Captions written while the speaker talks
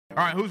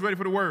All right, who's ready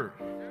for the word?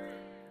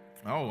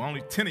 Oh,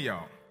 only 10 of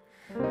y'all.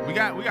 We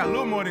got a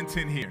little more than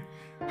 10 here.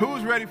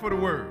 Who's ready for the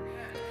word?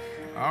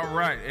 All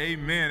right,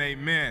 amen,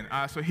 amen.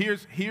 So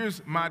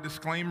here's my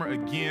disclaimer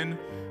again.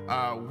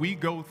 We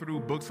go through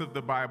books of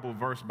the Bible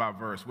verse by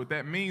verse. What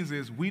that means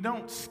is we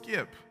don't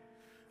skip.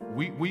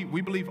 We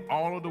believe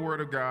all of the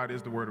Word of God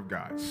is the Word of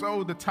God.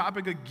 So the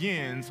topic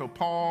again, so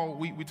Paul,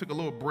 we took a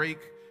little break.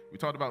 We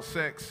talked about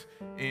sex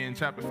in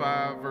chapter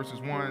 5,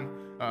 verses 1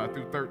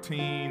 through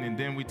 13, and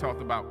then we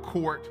talked about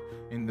court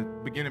in the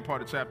beginning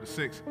part of chapter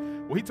 6.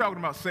 Well, he's talking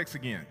about sex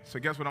again. So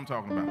guess what I'm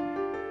talking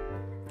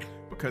about?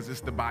 Because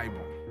it's the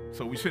Bible.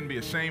 So we shouldn't be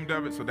ashamed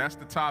of it. So that's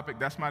the topic.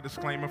 That's my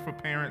disclaimer for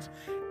parents.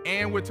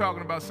 And we're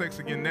talking about sex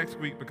again next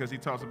week because he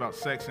talks about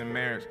sex and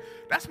marriage.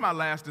 That's my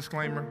last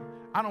disclaimer.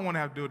 I don't want to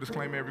have to do a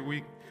disclaimer every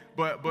week.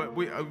 But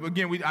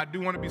I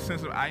do want to be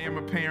sensitive. I am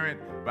a parent,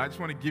 but I just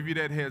want to give you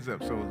that heads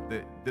up. So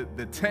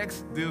the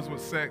text deals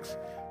with sex.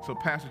 So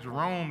Pastor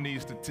Jerome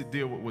needs to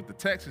deal with what the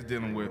text is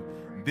dealing with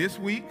this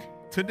week,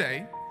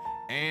 today,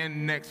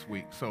 and next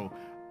week. So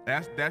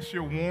that's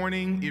your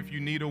warning if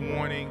you need a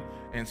warning.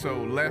 And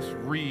so let's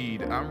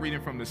read. I'm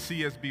reading from the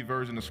CSB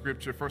version of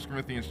Scripture, 1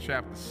 Corinthians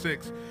chapter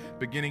 6,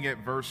 beginning at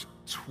verse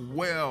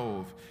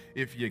 12.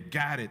 If you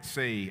got it,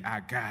 say, I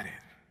got it.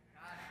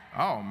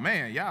 Oh,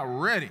 man, y'all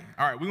ready.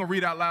 All right, we're going to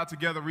read out loud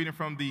together, reading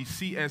from the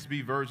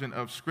CSB version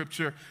of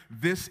Scripture.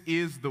 This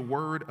is the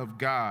Word of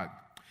God.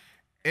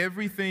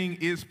 Everything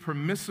is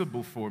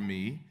permissible for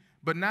me,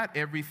 but not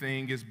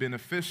everything is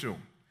beneficial.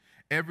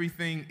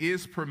 Everything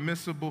is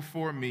permissible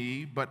for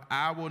me, but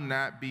I will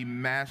not be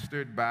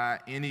mastered by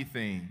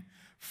anything.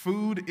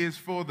 Food is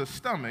for the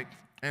stomach,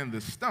 and the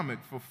stomach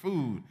for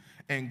food,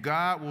 and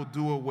God will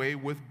do away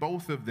with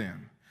both of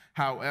them.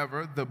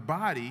 However, the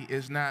body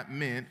is not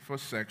meant for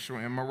sexual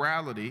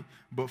immorality,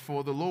 but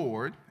for the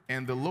Lord,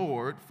 and the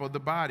Lord for the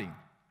body.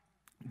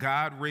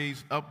 God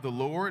raised up the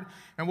Lord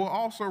and will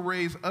also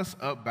raise us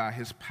up by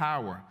his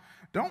power.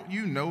 Don't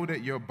you know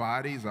that your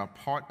bodies are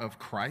part of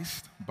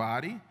Christ's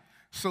body?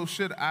 So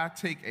should I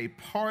take a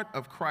part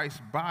of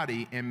Christ's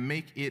body and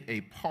make it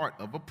a part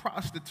of a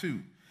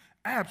prostitute?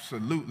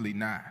 Absolutely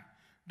not.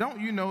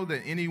 Don't you know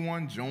that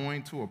anyone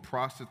joined to a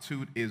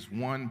prostitute is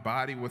one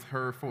body with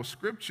her? For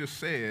Scripture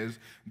says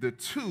the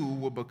two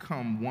will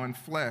become one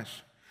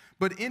flesh.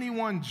 But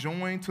anyone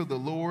joined to the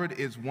Lord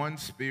is one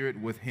spirit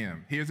with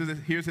him. Here's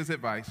his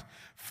advice.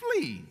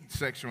 Flee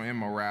sexual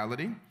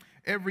immorality.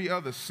 Every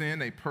other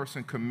sin a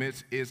person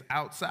commits is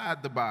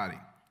outside the body.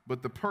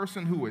 But the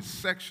person who is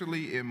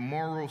sexually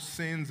immoral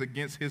sins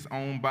against his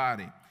own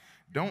body.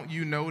 Don't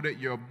you know that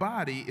your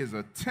body is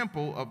a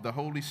temple of the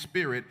Holy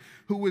Spirit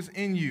who is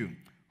in you,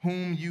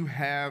 whom you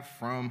have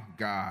from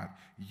God?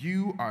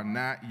 You are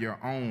not your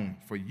own,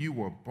 for you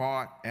were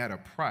bought at a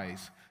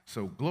price,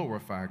 so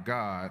glorify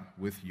God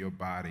with your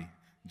body.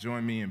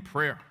 Join me in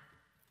prayer.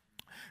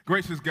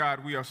 Gracious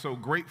God, we are so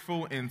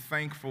grateful and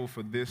thankful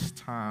for this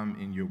time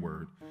in your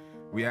word.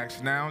 We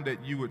ask now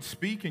that you would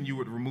speak and you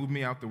would remove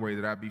me out the way,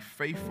 that I be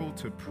faithful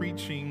to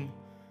preaching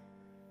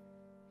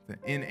the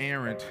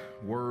inerrant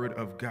word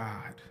of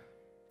God.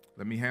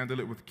 Let me handle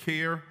it with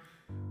care.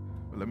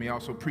 But let me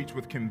also preach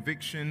with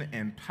conviction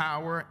and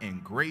power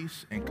and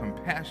grace and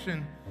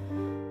compassion.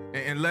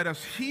 And let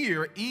us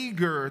hear,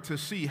 eager to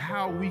see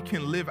how we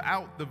can live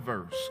out the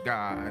verse,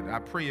 God. I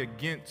pray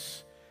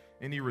against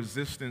any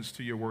resistance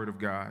to your word of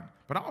God.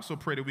 But I also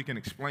pray that we can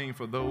explain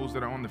for those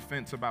that are on the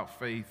fence about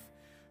faith,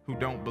 who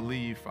don't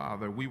believe,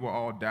 Father. We were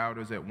all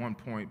doubters at one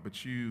point,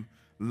 but you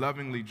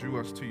lovingly drew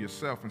us to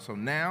yourself. And so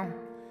now,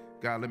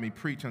 God, let me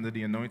preach under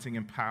the anointing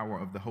and power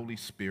of the Holy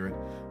Spirit.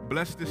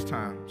 Bless this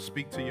time.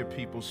 Speak to your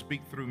people.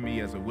 Speak through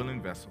me as a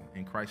willing vessel.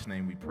 In Christ's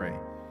name we pray.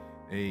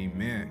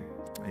 Amen.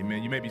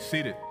 Amen. You may be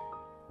seated.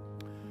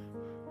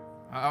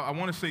 I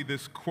want to say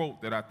this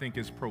quote that I think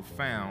is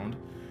profound.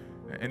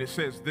 And it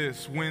says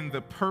this: when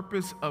the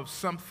purpose of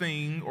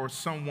something or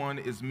someone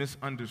is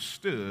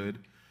misunderstood,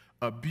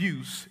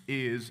 abuse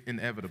is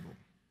inevitable.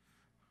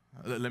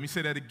 Let me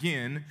say that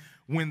again.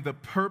 When the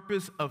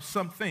purpose of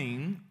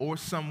something or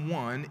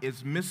someone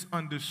is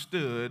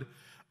misunderstood,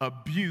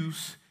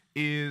 abuse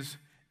is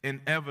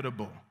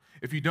inevitable.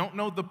 If you don't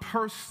know the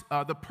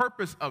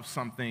purpose of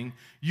something,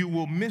 you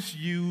will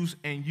misuse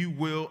and you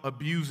will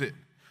abuse it.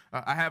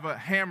 I have a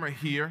hammer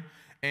here,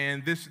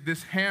 and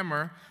this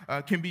hammer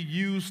can be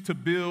used to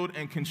build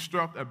and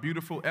construct a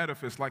beautiful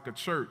edifice like a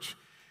church.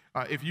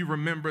 If you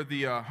remember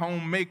the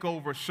home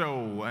makeover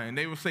show, and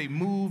they would say,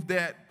 move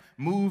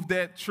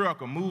that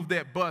truck or move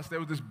that bus. There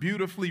was this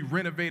beautifully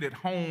renovated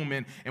home,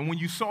 and when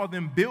you saw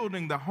them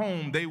building the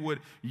home, they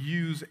would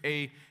use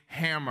a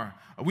hammer.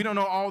 We don't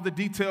know all the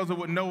details of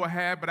what Noah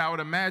had, but I would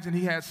imagine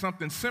he had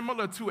something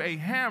similar to a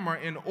hammer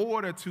in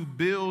order to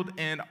build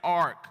an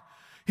ark.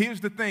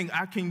 Here's the thing.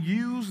 I can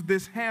use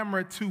this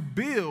hammer to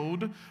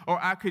build, or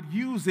I could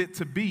use it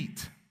to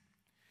beat.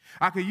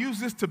 I could use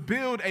this to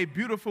build a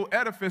beautiful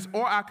edifice,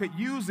 or I could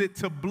use it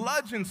to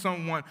bludgeon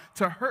someone,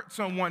 to hurt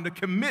someone, to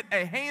commit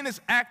a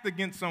heinous act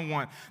against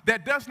someone.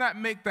 That does not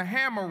make the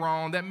hammer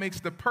wrong. That makes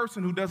the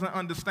person who doesn't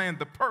understand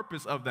the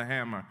purpose of the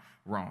hammer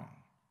wrong.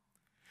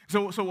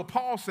 So what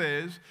Paul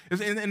says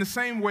is in the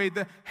same way,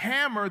 the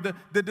hammer,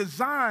 the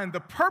design, the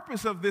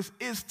purpose of this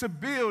is to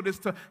build, is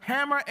to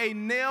hammer a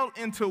nail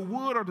into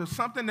wood or to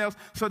something else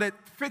so that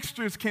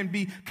fixtures can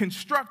be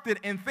constructed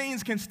and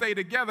things can stay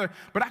together.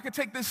 But I could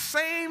take this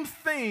same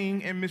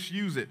thing and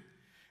misuse it.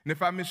 And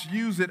if I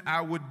misuse it, I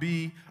would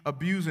be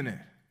abusing it.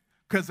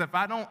 Because if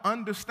I don't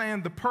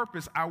understand the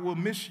purpose, I will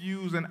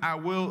misuse and I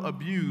will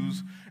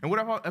abuse. And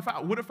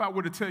what if I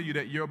were to tell you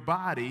that your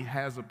body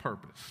has a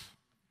purpose?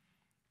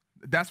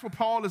 That's what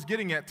Paul is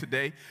getting at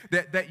today,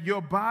 that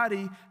your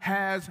body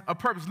has a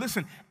purpose.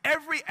 Listen,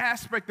 every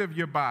aspect of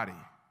your body,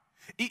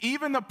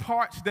 even the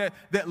parts that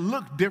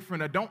look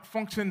different or don't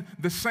function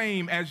the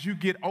same as you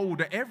get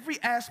older,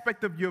 every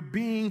aspect of your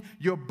being,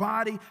 your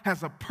body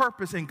has a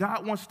purpose, and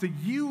God wants to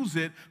use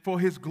it for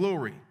his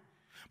glory.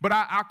 But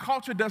our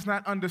culture does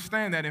not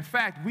understand that. In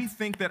fact, we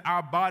think that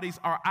our bodies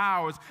are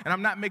ours, and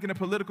I'm not making a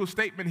political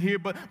statement here,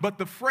 but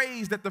the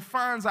phrase that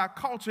defines our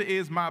culture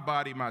is my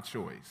body, my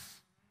choice.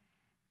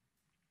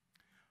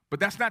 But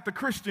that's not the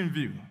Christian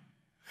view.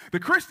 The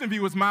Christian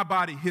view is my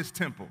body, his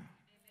temple.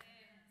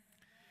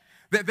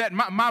 That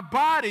my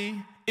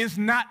body is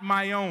not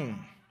my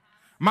own.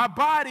 My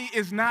body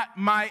is not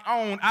my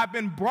own. I've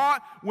been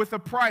bought with a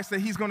price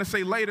that he's going to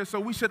say later, so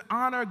we should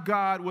honor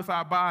God with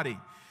our body.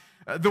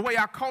 The way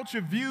our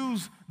culture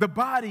views the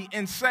body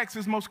and sex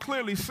is most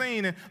clearly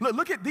seen. And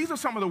look at, these are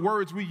some of the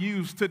words we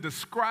use to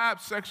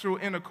describe sexual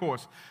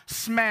intercourse.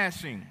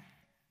 Smashing.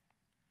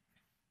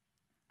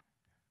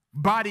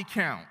 Body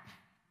count.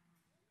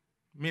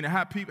 Meaning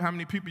how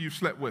many people you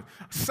slept with.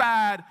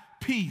 Side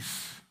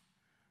piece.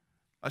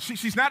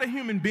 She's not a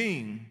human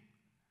being.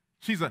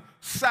 She's a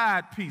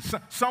side piece.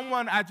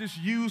 Someone I just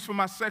used for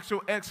my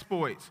sexual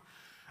exploits.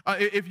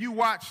 If you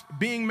watched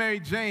Being Mary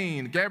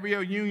Jane,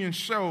 Gabrielle Union's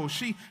show,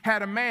 she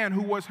had a man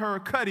who was her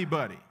cuddy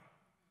buddy.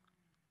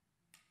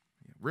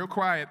 Real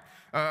quiet.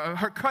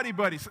 Her cuddy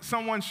buddy,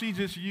 someone she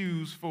just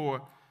used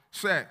for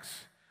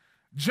sex.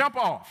 Jump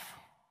off.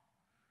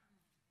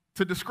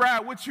 To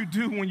describe what you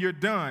do when you're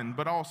done,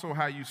 but also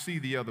how you see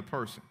the other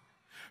person.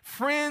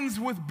 Friends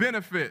with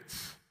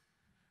benefits.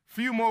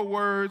 Few more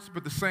words,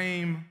 but the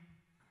same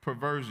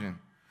perversion.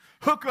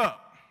 Hook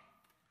up.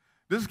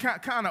 This is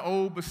kind of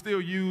old, but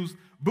still used.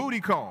 Booty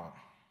call.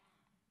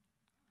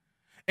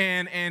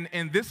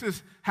 And this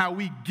is how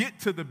we get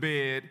to the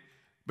bed,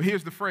 but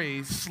here's the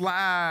phrase,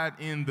 slide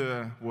in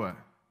the what?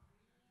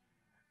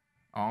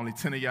 Only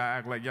 10 of y'all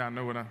act like y'all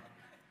know what I'm...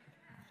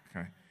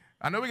 Okay.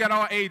 I know we got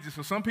all ages,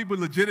 so some people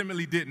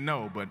legitimately didn't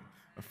know, but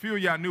a few of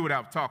y'all knew what I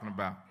was talking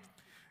about.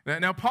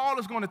 Now, Paul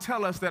is going to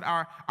tell us that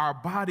our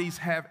bodies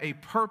have a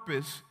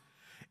purpose,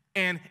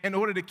 and in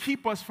order to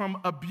keep us from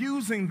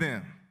abusing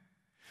them.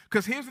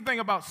 Because here's the thing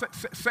about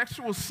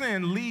sexual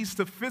sin leads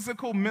to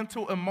physical,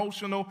 mental,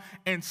 emotional,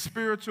 and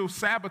spiritual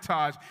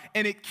sabotage,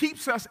 and it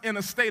keeps us in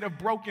a state of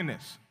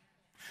brokenness.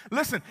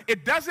 Listen,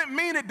 it doesn't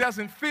mean it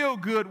doesn't feel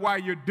good while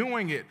you're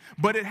doing it,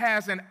 but it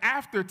has an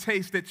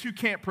aftertaste that you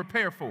can't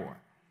prepare for.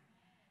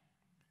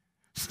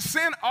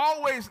 Sin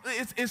always,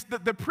 it's the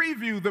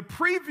preview. The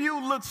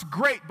preview looks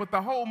great, but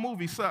the whole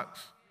movie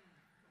sucks.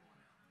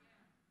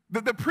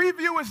 The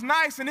preview is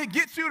nice, and it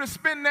gets you to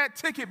spend that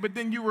ticket, but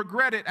then you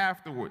regret it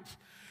afterwards.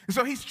 And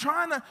so he's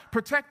trying to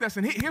protect us,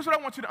 and here's what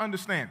I want you to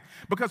understand.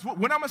 Because what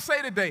I'm going to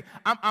say today,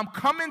 I'm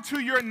coming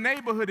to your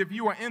neighborhood if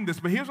you are in this,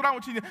 but here's what I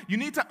want you to do. You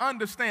need to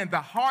understand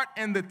the heart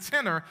and the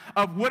tenor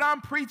of what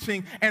I'm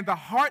preaching and the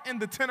heart and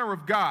the tenor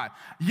of God.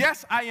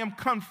 Yes, I am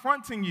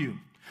confronting you.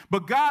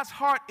 But God's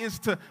heart is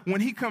to, when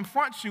he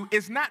confronts you,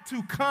 is not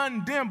to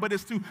condemn, but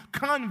it's to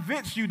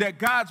convince you that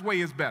God's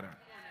way is better.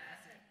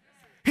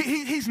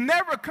 He's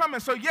never coming.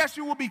 So yes,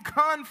 you will be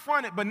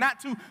confronted, but not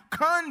to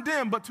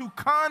condemn, but to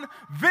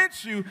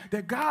convince you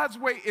that God's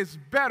way is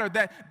better.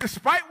 That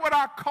despite what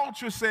our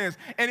culture says,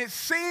 and it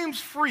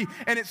seems free,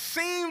 and it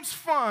seems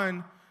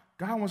fun,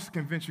 God wants to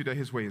convince you that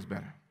his way is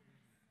better.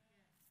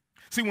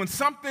 See, when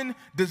something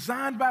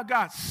designed by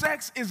God,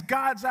 sex is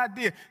God's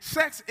idea.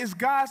 Sex is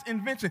God's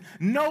invention.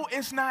 No,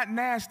 it's not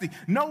nasty.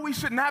 No, we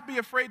should not be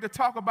afraid to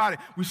talk about it.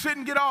 We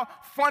shouldn't get all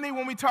funny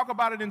when we talk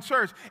about it in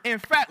church. In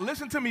fact,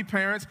 listen to me,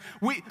 parents.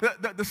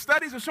 The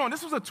studies are showing,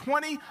 this was a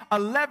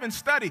 2011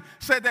 study,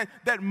 said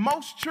that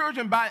most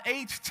children by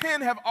age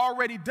 10 have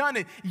already done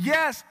it.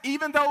 Yes,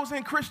 even those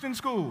in Christian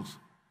schools.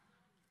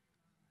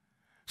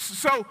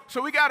 So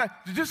we got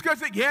to, just because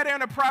they're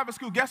in a private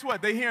school, guess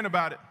what? They're hearing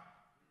about it.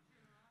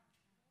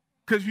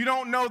 Because you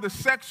don't know the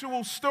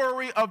sexual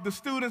story of the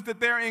students that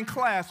they're in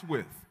class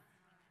with.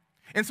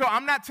 And so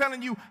I'm not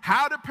telling you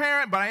how to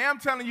parent, but I am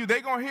telling you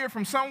they're going to hear it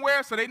from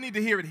somewhere, so they need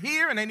to hear it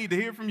here, and they need to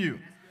hear it from you.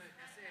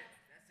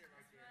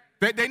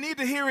 They need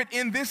to hear it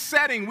in this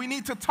setting. We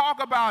need to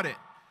talk about it.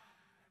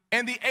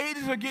 And the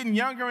ages are getting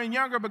younger and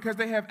younger because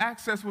they have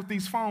access with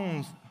these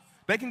phones.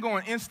 They can go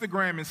on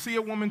Instagram and see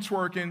a woman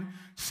twerking,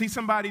 see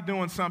somebody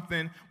doing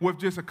something with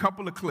just a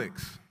couple of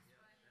clicks.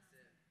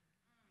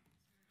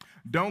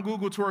 Don't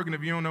Google twerking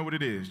if you don't know what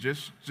it is.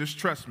 Just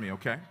trust me,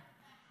 okay?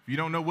 If you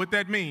don't know what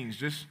that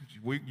means,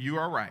 you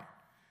are right.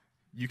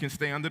 You can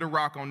stay under the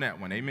rock on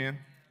that one, amen?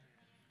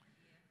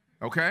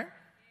 Okay?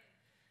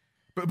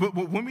 But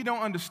when we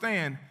don't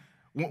understand,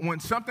 when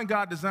something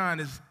God designed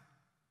is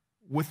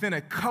within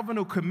a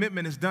covenant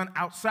commitment is done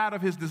outside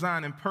of his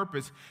design and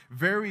purpose,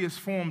 various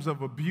forms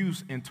of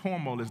abuse and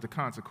turmoil is the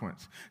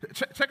consequence.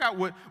 Check out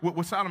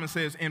what Solomon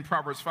says in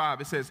Proverbs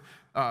 5. It says,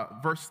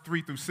 verse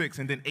 3 through 6,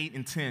 and then 8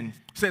 and 10.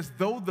 It says,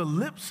 though the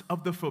lips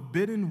of the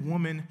forbidden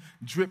woman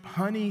drip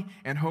honey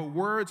and her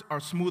words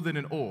are smoother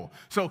than oil.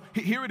 So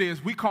here it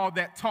is. We call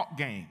that talk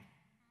game.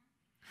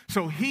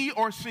 So he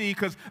or she,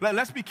 because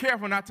let's be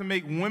careful not to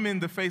make women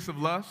the face of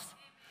lust,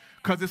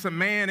 because it's a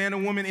man and a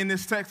woman in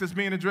this text that's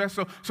being addressed.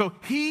 So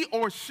he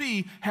or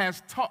she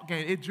has talk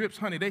game. It drips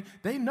honey.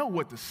 They know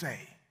what to say.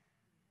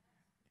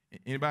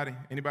 Anybody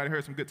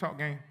heard some good talk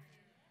game?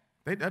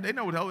 They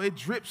know what it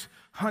drips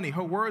honey.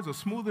 Her words are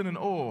smoother than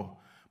oil.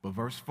 But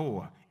verse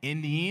 4,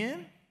 in the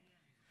end,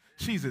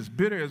 she's as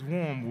bitter as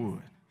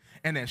wormwood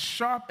and as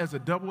sharp as a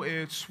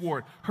double-edged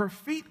sword. Her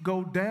feet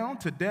go down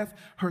to death.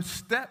 Her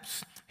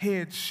steps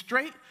head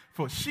straight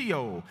for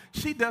Sheol.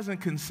 She doesn't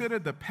consider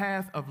the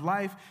path of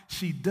life.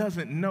 She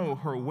doesn't know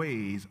her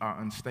ways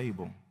are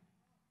unstable.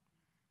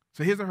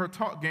 So here's her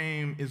talk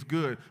game is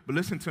good, but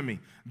listen to me.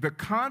 The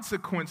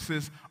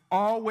consequences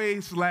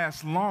always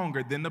last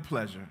longer than the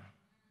pleasure.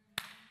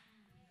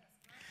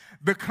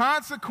 The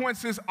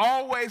consequences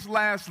always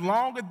last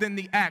longer than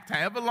the act.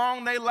 However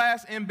long they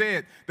last in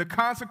bed, the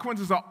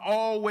consequences are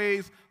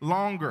always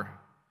longer.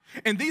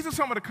 And these are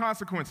some of the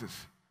consequences.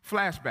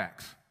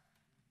 Flashbacks.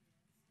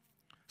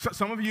 So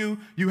some of you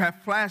have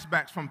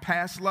flashbacks from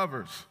past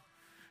lovers.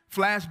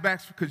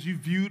 Flashbacks because you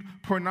viewed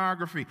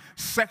pornography.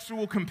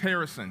 Sexual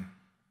comparison.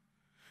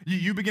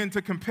 You begin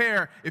to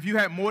compare. If you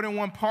had more than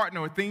one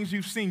partner or things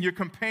you've seen, you're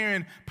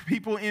comparing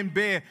people in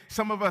bed.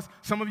 Some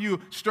of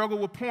you struggle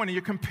with porn and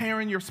you're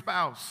comparing your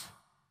spouse.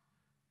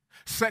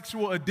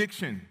 Sexual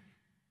addiction.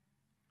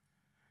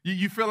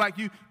 You feel like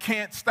you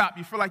can't stop.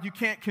 You feel like you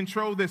can't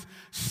control this.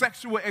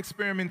 Sexual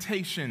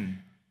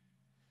experimentation.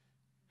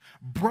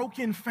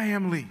 Broken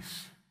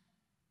families.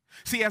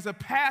 See, as a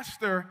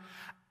pastor,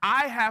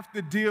 I have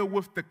to deal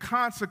with the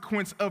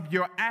consequence of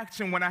your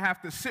action when I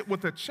have to sit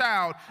with a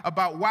child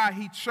about why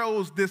he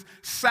chose this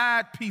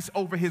side piece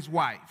over his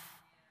wife.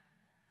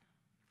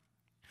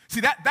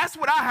 See, that's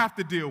what I have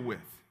to deal with.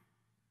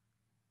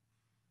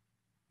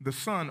 The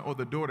son or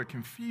the daughter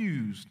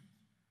confused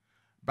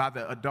by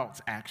the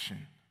adult's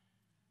action.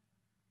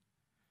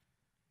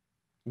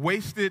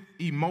 Wasted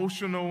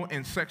emotional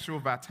and sexual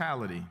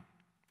vitality.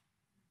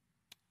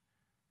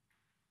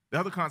 The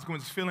other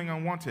consequence is feeling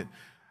unwanted.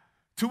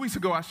 2 weeks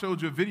ago, I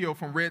showed you a video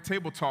from Red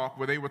Table Talk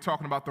where they were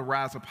talking about the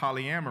rise of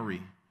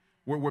polyamory,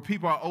 where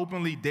people are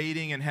openly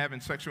dating and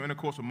having sexual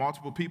intercourse with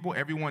multiple people.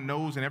 Everyone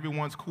knows and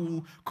everyone's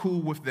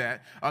cool with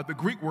that. The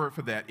Greek word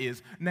for that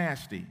is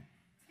nasty.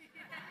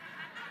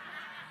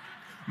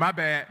 My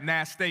bad,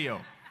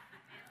 nasteo.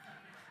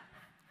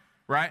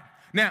 Right?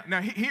 Now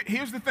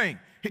here's the thing.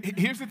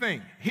 Here's the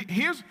thing.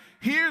 Here's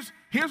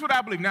what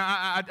I believe.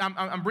 Now,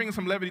 I'm bringing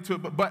some levity to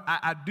it, but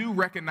I do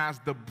recognize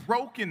the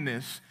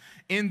brokenness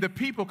in the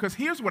people, because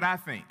here's what I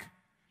think.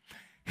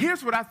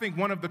 Here's what I think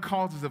one of the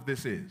causes of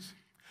this is.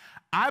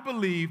 I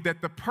believe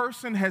that the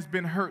person has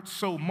been hurt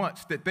so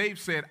much that they've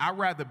said, I'd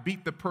rather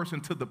beat the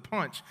person to the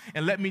punch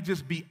and let me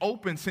just be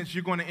open since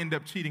you're going to end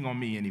up cheating on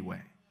me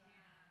anyway.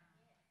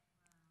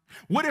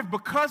 What if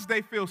because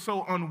they feel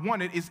so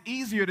unwanted, it's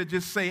easier to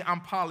just say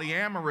I'm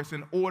polyamorous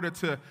in order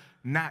to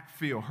not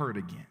feel hurt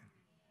again?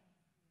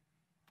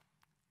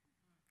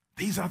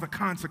 These are the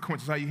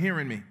consequences. Are you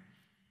hearing me?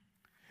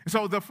 And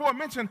so the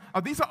aforementioned,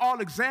 these are all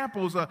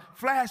examples of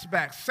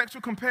flashbacks,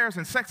 sexual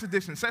comparison, sex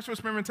addiction, sexual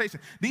experimentation.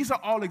 These are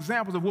all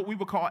examples of what we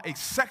would call a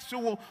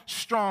sexual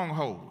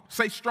stronghold.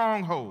 Say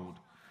stronghold.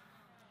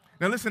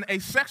 Now listen, a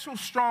sexual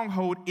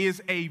stronghold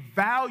is a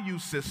value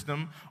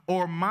system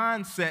or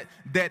mindset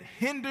that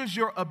hinders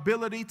your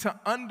ability to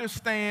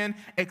understand,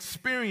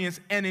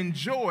 experience, and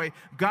enjoy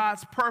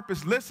God's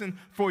purpose, listen,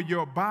 for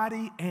your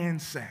body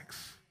and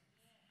sex.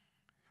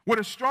 What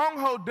a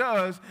stronghold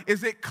does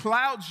is it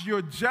clouds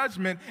your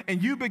judgment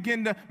and you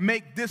begin to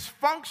make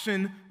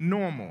dysfunction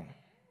normal.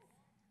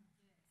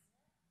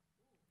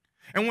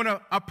 And when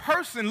a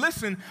person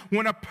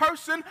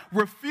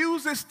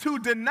refuses to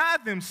deny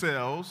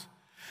themselves,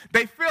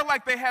 they feel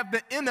like they have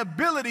the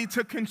inability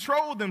to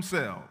control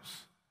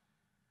themselves.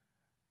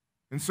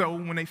 And so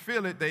when they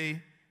feel it,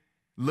 they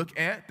look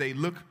at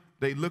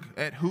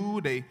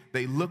who, they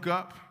look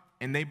up,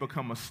 and they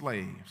become a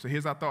slave. So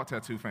here's our thought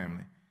tattoo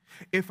family.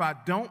 If I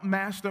don't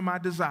master my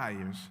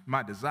desires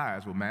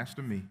will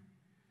master me.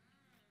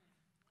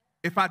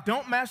 If I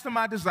don't master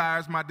my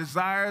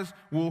desires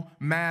will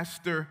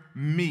master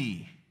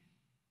me.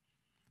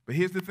 But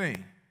here's the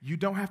thing. You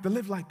don't have to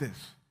live like this.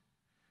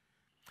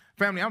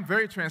 Family, I'm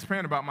very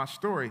transparent about my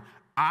story.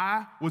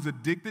 I was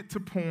addicted to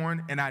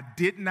porn, and I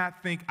did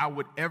not think I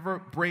would ever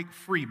break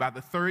free. By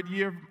the 3rd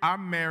year of our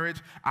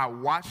marriage, I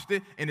watched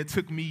it, and it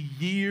took me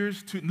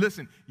years to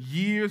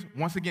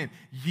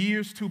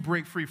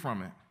break free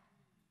from it.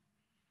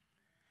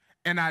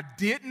 And I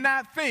did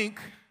not think,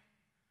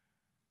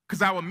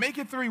 because I would make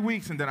it 3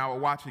 weeks, and then I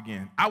would watch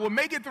again. I would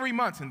make it 3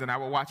 months, and then I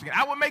would watch again.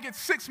 I would make it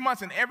 6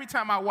 months, and every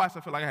time I watched, I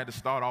feel like I had to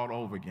start all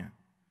over again.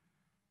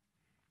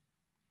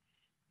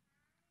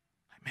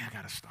 Like, man, I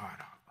got to start all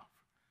over.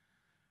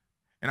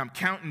 And I'm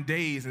counting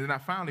days, and then I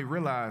finally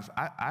realized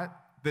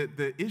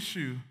the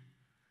issue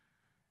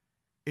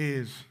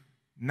is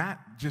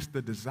not just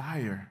the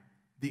desire.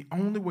 The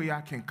only way I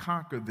can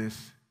conquer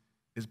this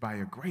is by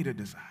a greater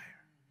desire.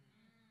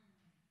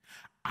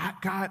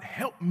 God,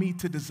 help me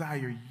to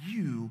desire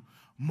you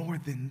more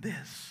than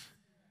this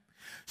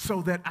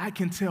so that I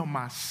can tell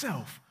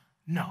myself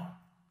no.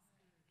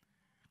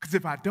 Because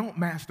if I don't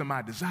master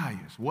my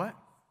desires, what?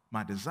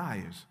 My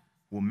desires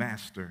will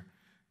master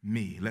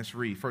me. Let's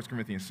read 1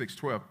 Corinthians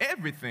 6:12.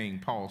 Everything,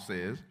 Paul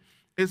says,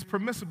 is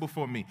permissible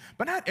for me,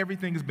 but not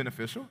everything is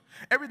beneficial.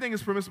 Everything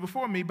is permissible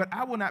for me, but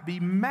I will not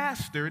be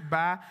mastered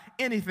by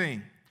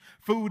anything.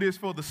 Food is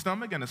for the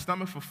stomach, and the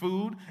stomach for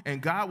food,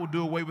 and God will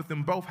do away with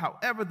them both.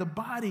 However, the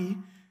body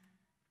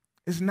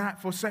is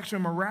not for sexual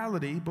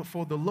morality, but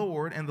for the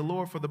Lord, and the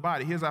Lord for the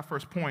body. Here's our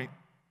first point.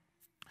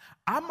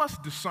 I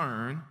must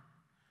discern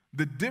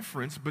the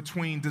difference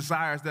between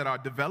desires that are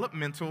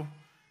developmental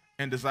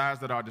and desires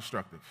that are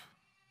destructive.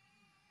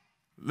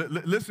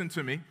 Listen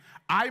to me.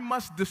 I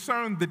must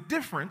discern the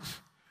difference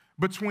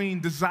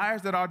between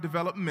desires that are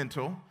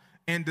developmental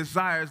and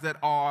desires that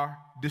are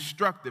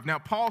destructive. Now,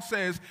 Paul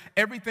says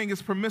everything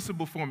is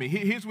permissible for me.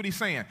 Here's what he's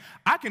saying.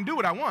 I can do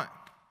what I want.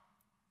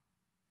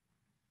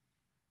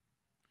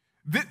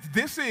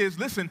 This is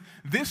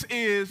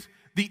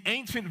the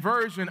ancient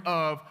version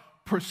of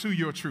pursue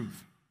your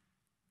truth.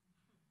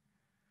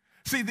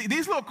 See,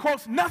 these little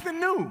quotes, nothing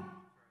new.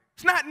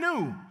 It's not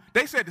new.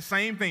 They said the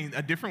same thing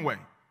a different way.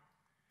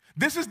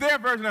 This is their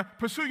version of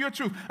pursue your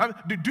truth.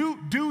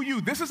 Do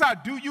you. This is our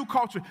do you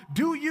culture.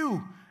 Do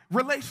you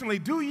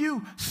relationally, do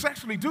you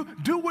sexually,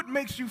 do what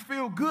makes you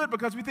feel good,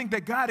 because we think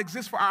that God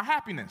exists for our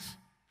happiness.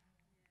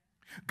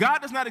 God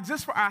does not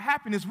exist for our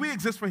happiness. We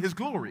exist for his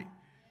glory.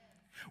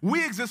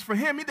 We exist for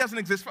him. He doesn't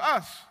exist for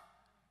us.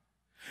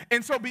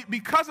 And so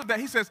because of that,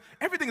 he says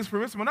everything is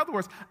permissible. In other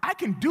words, I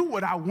can do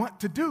what I want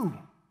to do.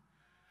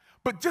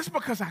 But just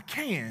because I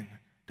can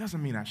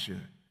doesn't mean I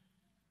should.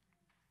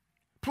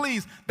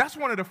 Please, that's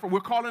we're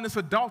calling this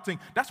adulting.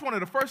 That's one of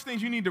the first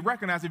things you need to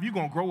recognize if you're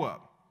going to grow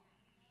up.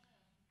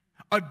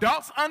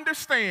 Adults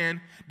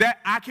understand that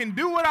I can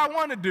do what I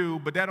want to do,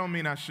 but that don't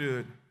mean I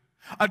should.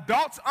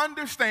 Adults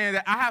understand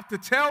that I have to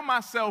tell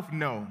myself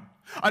no.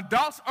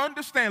 Adults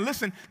understand,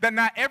 listen, that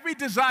not every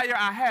desire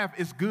I have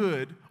is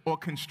good or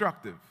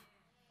constructive.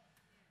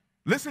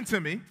 Listen to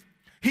me.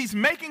 He's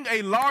making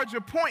a larger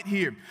point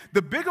here.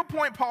 The bigger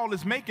point Paul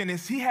is making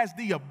is he has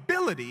the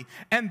ability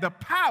and the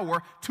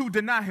power to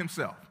deny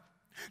himself.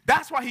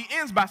 That's why he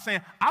ends by saying,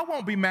 I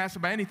won't be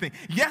mastered by anything.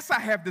 Yes, I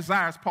have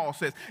desires, Paul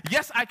says.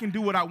 Yes, I can do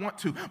what I want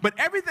to. But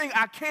everything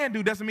I can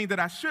do doesn't mean that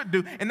I should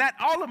do, and that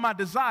all of my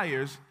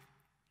desires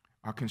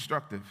are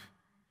constructive.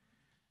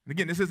 And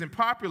again, this isn't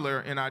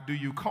popular in our do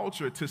you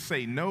culture to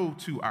say no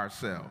to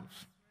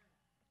ourselves.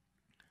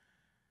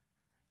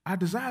 Our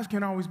desires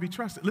can't always be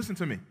trusted. Listen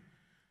to me.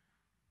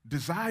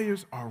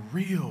 Desires are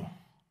real.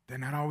 They're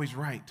not always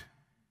right.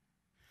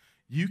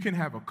 You can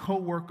have a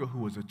coworker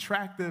who is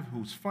attractive,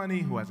 who's funny,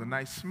 who has a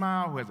nice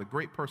smile, who has a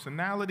great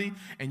personality,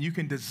 and you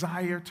can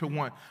desire to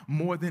want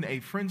more than a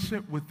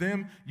friendship with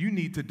them. You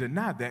need to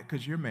deny that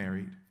because you're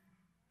married.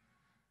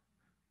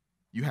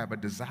 You have a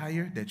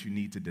desire that you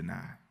need to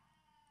deny.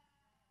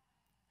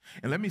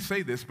 And let me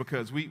say this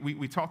because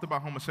we talked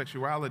about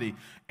homosexuality,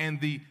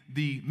 and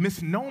the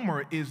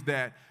misnomer is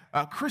that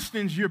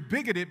Christians, you're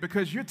bigoted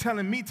because you're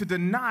telling me to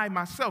deny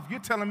myself. You're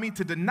telling me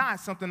to deny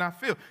something I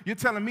feel. You're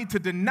telling me to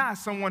deny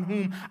someone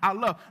whom I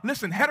love.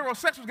 Listen,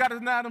 heterosexuals got to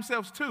deny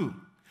themselves too.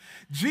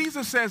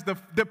 Jesus says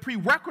the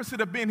prerequisite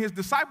of being his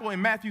disciple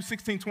in Matthew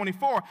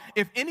 16:24,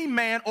 if any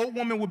man or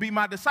woman will be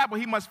my disciple,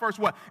 he must first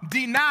what?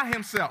 Deny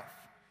himself.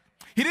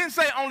 He didn't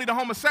say only the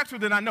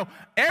homosexual deny. No,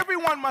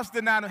 everyone must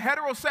deny them.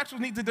 Heterosexuals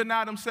need to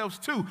deny themselves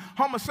too.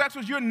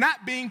 Homosexuals, you're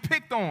not being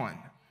picked on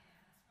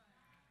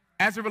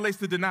as it relates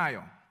to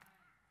denial.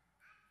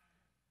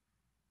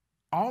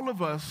 All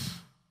of us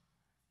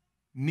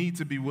need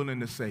to be willing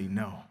to say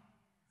no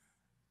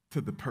to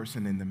the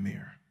person in the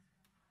mirror.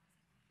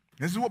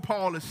 This is what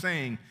Paul is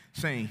saying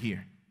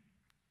here.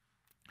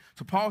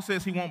 So Paul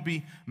says he won't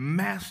be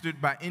mastered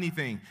by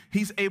anything.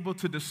 He's able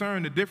to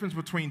discern the difference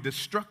between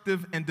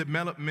destructive and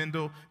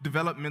developmental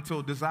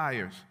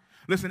desires.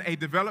 Listen, a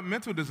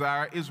developmental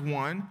desire is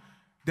one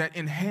that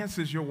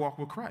enhances your walk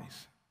with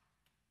Christ.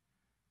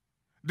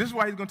 This is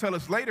why he's going to tell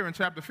us later in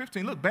chapter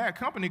 15, look, bad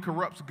company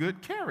corrupts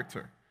good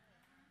character.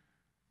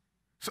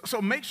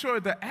 So make sure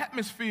the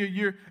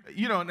atmosphere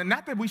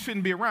not that we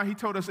shouldn't be around. He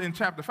told us in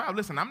chapter 5,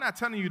 listen, I'm not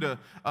telling you to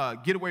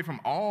get away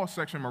from all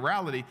sexual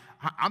morality.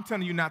 I'm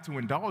telling you not to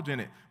indulge in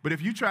it. But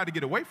if you try to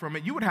get away from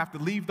it, you would have to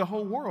leave the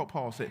whole world,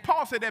 Paul said.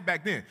 Paul said that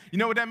back then. You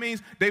know what that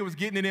means? They was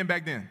getting it in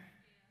back then.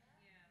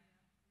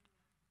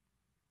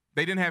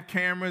 They didn't have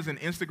cameras and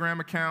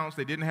Instagram accounts.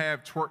 They didn't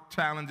have twerk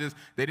challenges.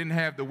 They didn't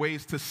have the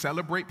ways to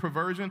celebrate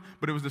perversion,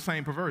 but it was the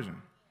same perversion.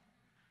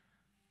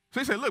 So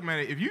he said, look, man,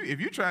 if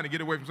you're trying to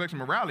get away from sexual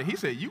morality, he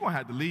said, you're going to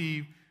have to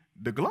leave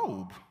the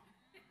globe.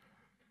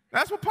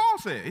 That's what Paul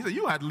said. He said,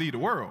 you have to leave the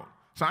world.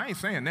 So I ain't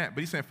saying that,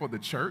 but he's saying for the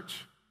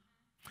church,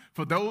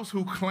 for those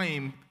who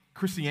claim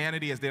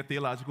Christianity as their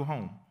theological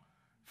home,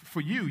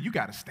 for you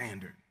got a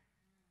standard.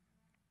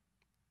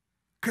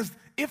 Because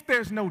if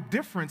there's no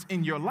difference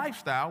in your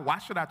lifestyle, why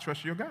should I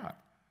trust your God?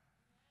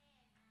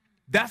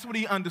 That's what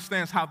he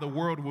understands how the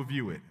world will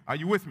view it. Are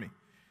you with me?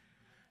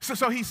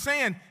 So he's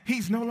saying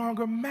he's no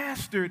longer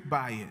mastered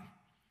by it.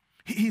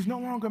 He's no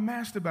longer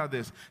mastered by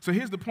this. So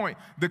here's the point.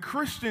 The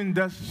Christian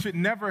should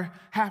never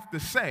have to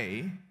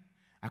say,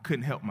 I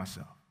couldn't help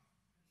myself.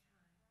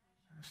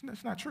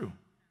 That's not true.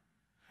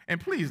 And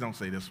please don't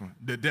say this one.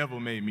 The devil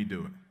made me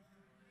do it.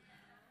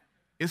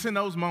 It's in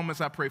those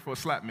moments I pray for a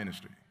slap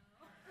ministry.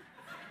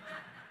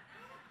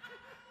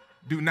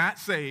 Do not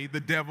say the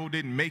devil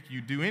didn't make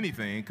you do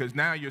anything, because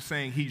now you're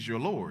saying he's your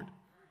Lord.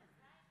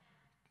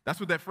 That's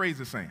what that phrase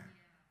is saying.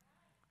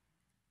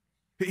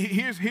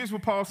 Here's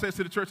what Paul says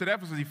to the church at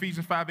Ephesus,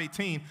 Ephesians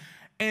 5:18.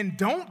 And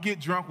don't get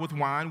drunk with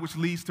wine, which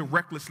leads to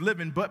reckless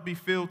living, but be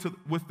filled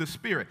with the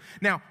Spirit.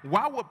 Now,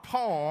 why would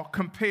Paul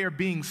compare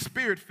being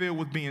Spirit-filled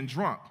with being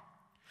drunk?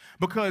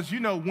 Because,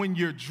 when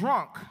you're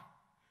drunk,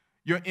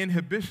 your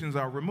inhibitions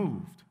are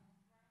removed.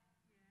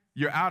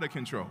 You're out of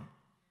control.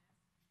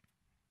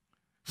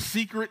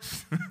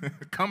 Secrets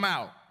come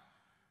out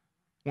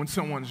when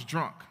someone's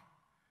drunk.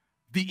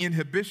 The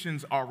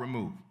inhibitions are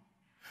removed.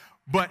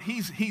 But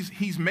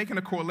he's making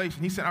a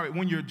correlation. He said, all right,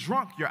 when you're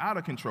drunk, you're out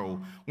of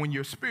control. When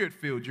you're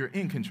Spirit-filled, you're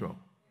in control.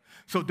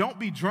 So don't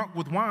be drunk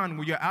with wine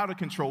where you're out of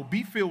control.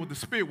 Be filled with the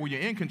Spirit where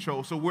you're in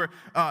control. So where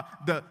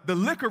the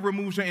liquor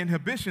removes your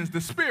inhibitions,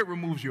 the Spirit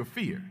removes your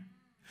fear.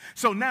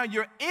 So now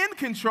you're in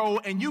control,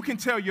 and you can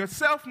tell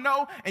yourself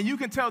no, and you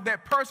can tell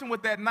that person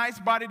with that nice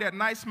body, that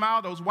nice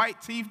smile, those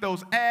white teeth,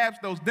 those abs,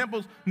 those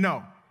dimples,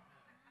 no.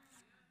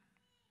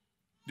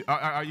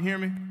 Are you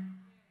hearing me?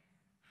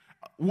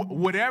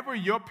 Whatever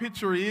your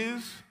picture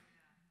is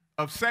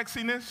of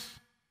sexiness,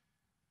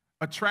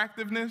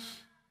 attractiveness,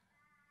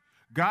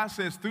 God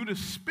says through the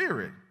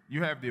Spirit,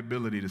 you have the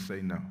ability to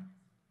say no.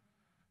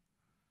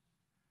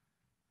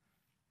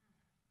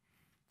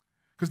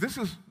 Because this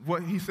is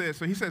what he says.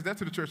 So he says that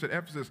to the church at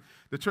Ephesus.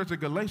 The church at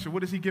Galatia,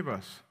 what does he give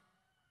us?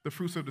 The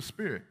fruits of the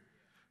Spirit.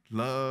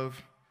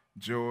 Love,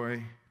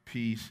 joy,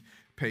 peace,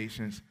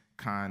 patience,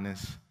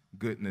 kindness,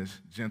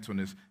 goodness,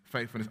 gentleness,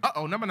 faithfulness.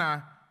 Number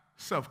 9,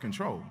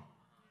 self-control.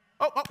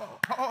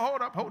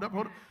 Hold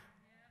up.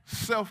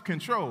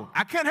 Self-control.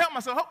 I can't help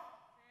myself.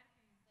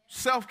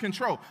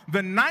 Self-control.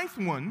 The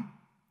 9th one,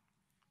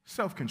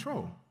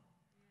 self-control.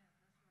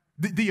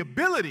 The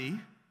ability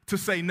to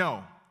say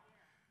no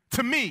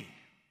to me.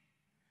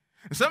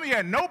 And some of you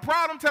had no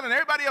problem telling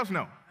everybody else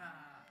no.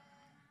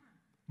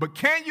 But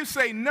can you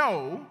say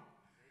no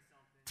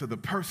to the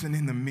person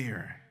in the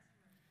mirror?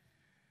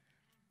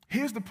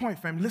 Here's the point,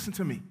 family. Listen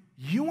to me.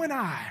 You and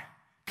I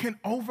can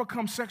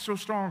overcome sexual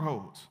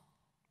strongholds.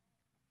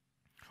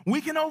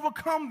 We can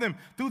overcome them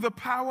through the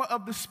power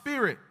of the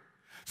Spirit.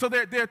 So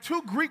there are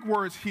 2 Greek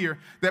words here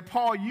that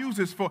Paul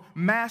uses for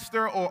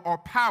master or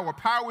power.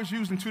 Power is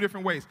used in 2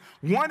 different ways.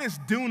 One is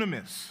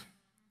dunamis.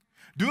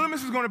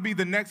 Dunamis is going to be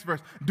the next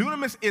verse.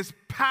 Dunamis is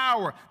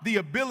power, the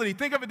ability.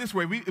 Think of it this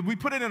way. We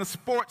put it in a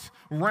sports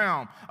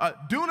realm.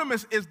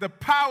 Dunamis is the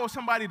power of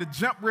somebody to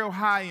jump real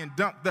high and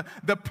dunk.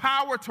 The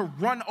power to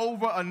run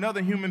over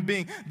another human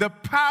being. The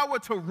power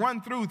to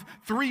run through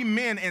 3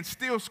 men and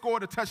still score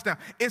the touchdown.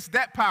 It's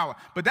that power.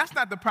 But that's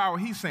not the power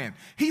he's saying.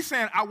 He's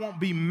saying, I won't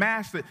be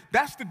mastered.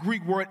 That's the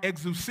Greek word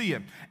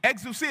exousia.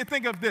 Exousia,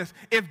 think of this.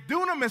 If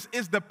dunamis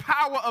is the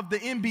power of the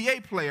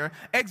NBA player,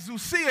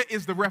 exousia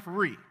is the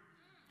referee.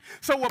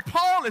 So what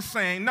Paul is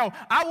saying, no,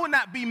 I will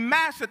not be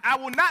mastered. I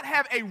will not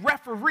have a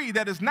referee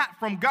that is not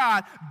from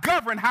God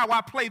govern how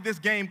I play this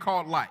game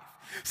called life.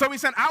 So he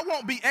said, I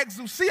won't be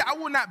exousia. I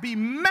will not be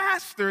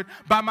mastered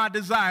by my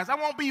desires. I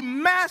won't be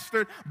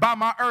mastered by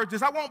my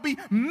urges. I won't be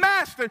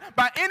mastered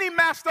by any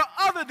master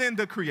other than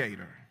the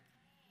Creator.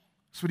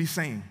 That's what he's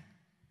saying.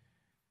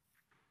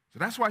 So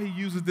that's why he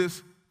uses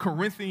this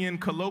Corinthian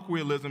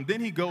colloquialism.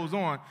 Then he goes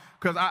on,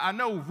 because I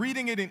know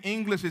reading it in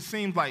English, it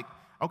seems like,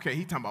 okay,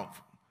 he's talking about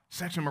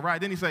sexual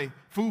morality. Then he say,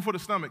 food for the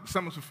stomach's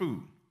for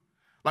food.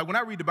 Like when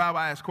I read the Bible,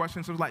 I ask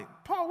questions. It was like,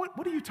 Paul,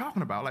 what are you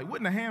talking about? Like,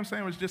 wouldn't a ham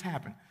sandwich just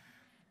happen?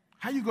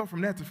 How you go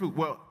from that to food?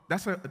 Well,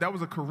 that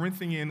was a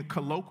Corinthian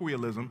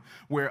colloquialism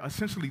where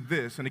essentially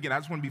this, and again, I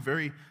just want to be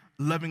very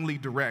lovingly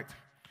direct,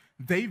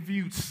 they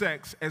viewed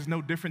sex as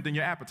no different than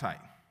your appetite.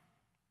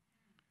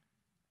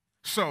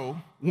 So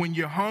when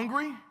you're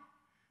hungry,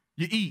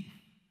 you eat.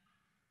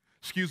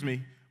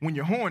 when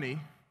you're horny,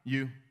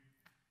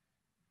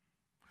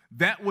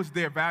 that was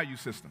their value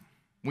system.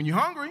 When you're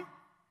hungry,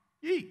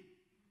 you eat.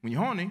 When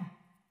you're horny,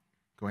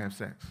 go have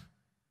sex.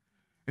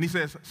 And he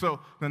says, so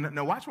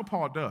now watch what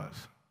Paul does.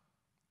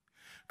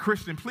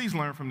 Christian, please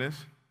learn from this.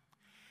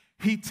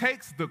 He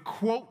takes the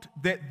quote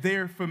that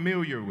they're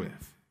familiar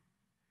with.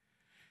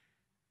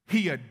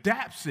 He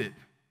adapts it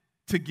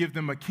to give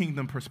them a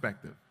kingdom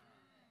perspective.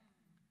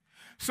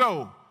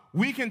 So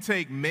we can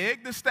take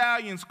Meg Thee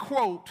Stallion's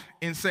quote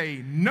and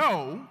say,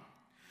 no,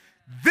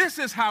 this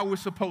is how we're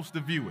supposed to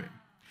view it.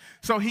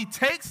 So he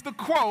takes the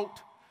quote,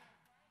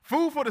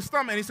 food for the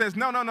stomach, and he says,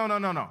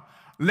 no.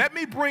 Let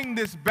me bring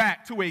this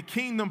back to a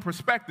kingdom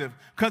perspective,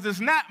 because it's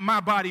not my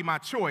body, my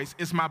choice,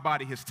 it's my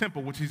body, his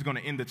temple, which he's going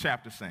to end the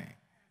chapter saying.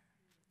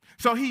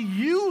 So he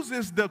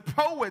uses the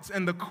poets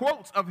and the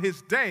quotes of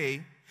his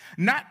day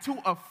not to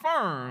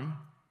affirm,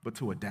 but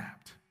to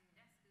adapt.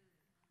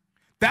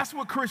 That's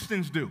what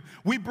Christians do.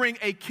 We bring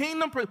a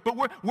kingdom, but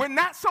we're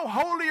not so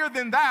holier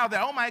than thou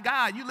that, oh my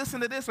God, you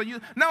listen to this or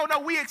you. No,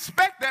 we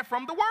expect that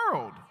from the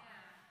world.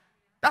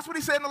 That's what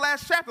he said in the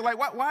last chapter. Like,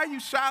 why are you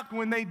shocked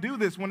when they do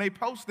this, when they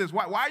post this?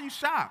 Why are you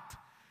shocked?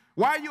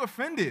 Why are you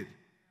offended?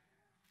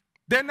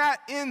 They're not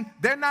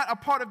a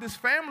part of this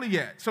family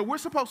yet. So we're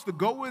supposed to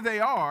go where they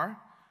are,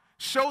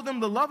 show them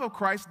the love of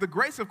Christ, the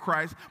grace of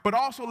Christ, but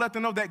also let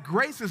them know that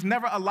grace is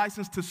never a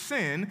license to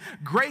sin.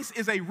 Grace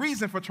is a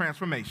reason for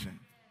transformation.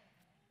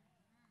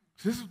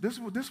 So this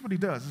is what he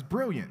does. It's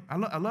brilliant. I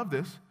love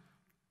this.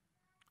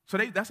 So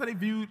that's how they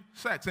viewed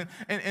sex.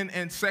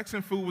 And sex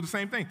and food were the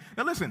same thing.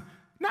 Now listen,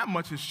 not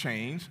much has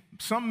changed.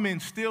 Some men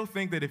still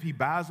think that if he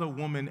buys a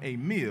woman a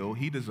meal,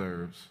 he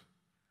deserves.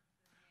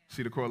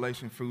 See the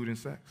correlation, food and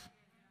sex?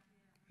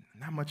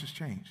 Not much has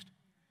changed.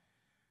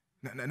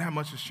 Not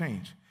much has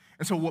changed.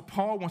 And so what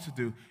Paul wants to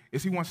do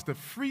is he wants to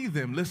free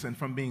them, listen,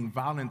 from being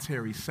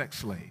voluntary sex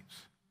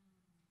slaves.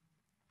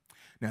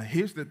 Now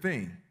here's the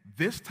thing.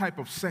 This type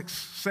of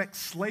sex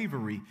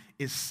slavery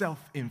is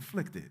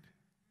self-inflicted.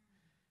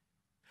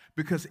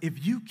 Because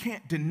if you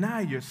can't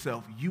deny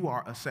yourself, you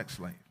are a sex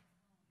slave.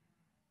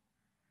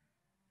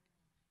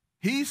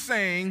 He's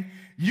saying,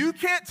 you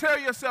can't tell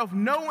yourself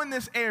no in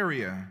this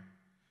area,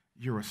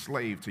 you're a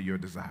slave to your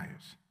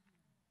desires.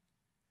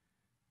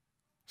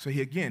 So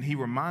he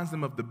reminds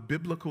them of the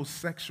biblical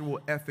sexual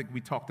ethic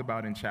we talked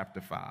about in chapter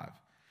 5.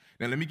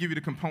 Now, let me give you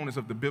the components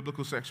of the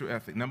biblical sexual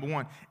ethic. Number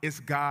one, it's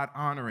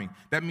God-honoring.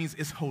 That means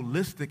it's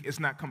holistic, it's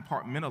not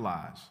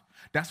compartmentalized.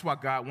 That's why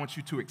God wants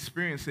you to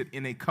experience it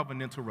in a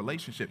covenantal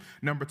relationship.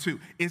 Number two,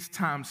 it's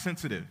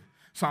time-sensitive.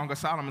 Song of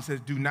Solomon says,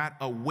 do not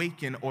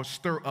awaken or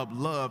stir up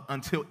love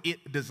until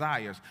it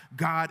desires.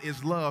 God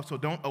is love, so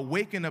don't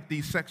awaken up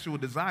these sexual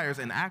desires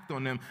and act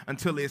on them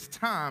until it's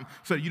time,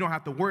 so you don't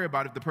have to worry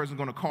about if the person's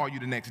going to call you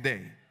the next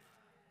day.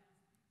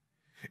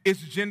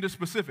 It's gender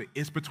specific.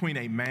 It's between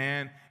a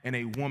man and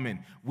a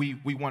woman. We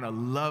want to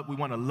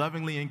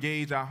lovingly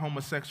engage our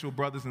homosexual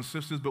brothers and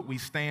sisters, but we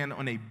stand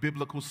on a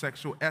biblical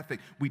sexual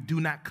ethic. We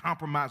do not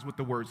compromise what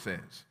the word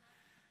says.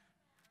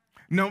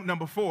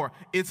 Number four,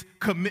 it's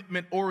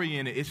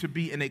commitment-oriented. It should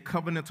be in a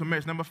covenantal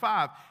marriage. Number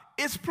five,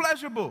 it's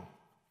pleasurable.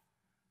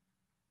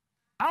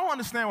 I don't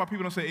understand why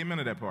people don't say amen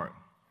to that part.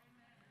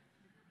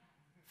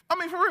 I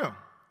mean, for real.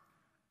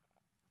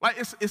 Like,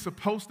 it's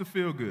supposed to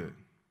feel good.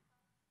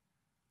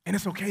 And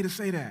it's okay to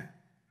say that.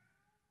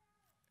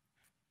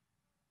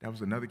 That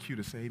was another cue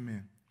to say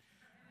amen.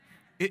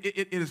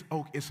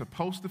 It's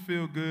supposed to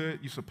feel good.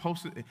 You're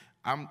supposed to.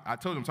 I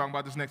told you I'm talking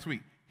about this next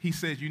week. He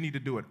says you need to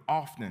do it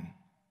often.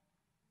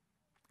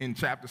 In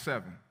chapter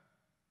 7.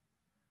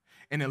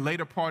 In a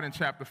later part in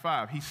chapter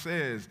 5, he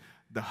says,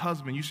 the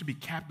husband, you should be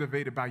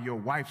captivated by your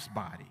wife's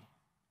body.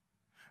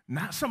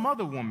 Not some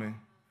other woman,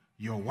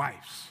 your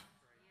wife's.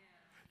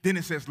 Then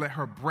it says, let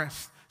her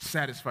breast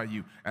satisfy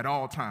you at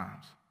all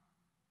times.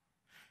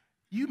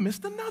 You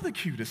missed another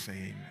cue to say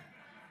amen.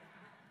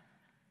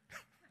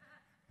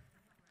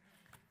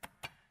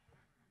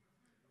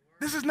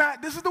 This is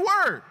the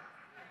word.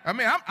 I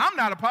mean, I'm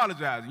not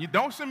apologizing. You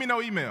don't send me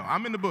no email.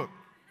 I'm in the book.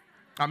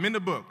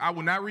 I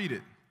will not read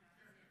it.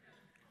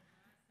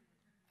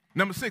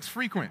 Number 6,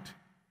 frequent.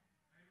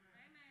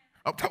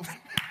 Oh,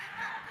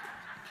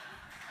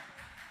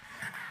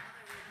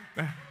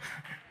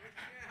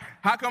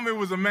 how come it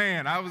was a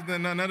man? I was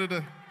none of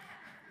the.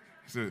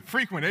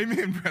 Frequent.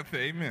 Amen, brother.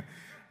 Amen.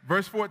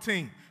 Verse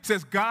 14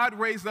 says, God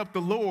raised up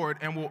the Lord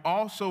and will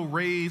also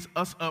raise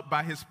us up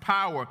by his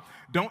power.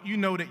 Don't you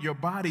know that your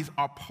bodies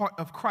are part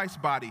of Christ's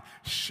body?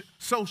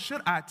 So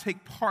should I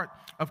take part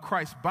of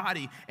Christ's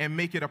body and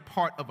make it a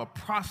part of a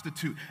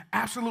prostitute?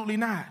 Absolutely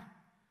not.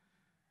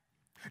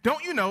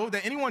 Don't you know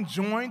that anyone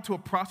joined to a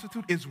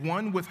prostitute is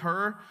one with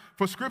her?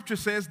 For scripture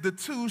says the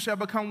two shall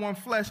become one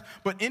flesh,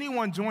 but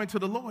anyone joined to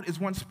the Lord is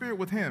one spirit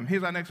with him.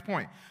 Here's our next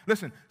point.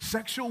 Listen,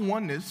 sexual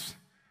oneness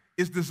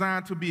is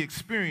designed to be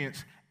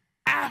experienced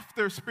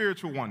after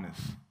spiritual oneness.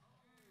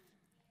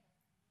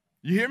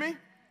 You hear me?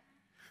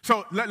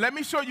 So let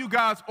me show you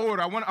God's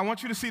order. I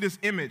want you to see this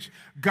image.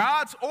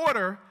 God's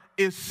order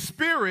is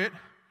spirit,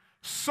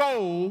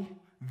 soul,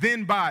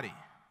 then body.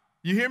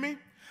 You hear me?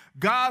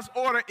 God's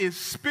order is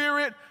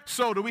spirit,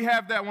 soul. Do we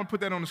have that? I want to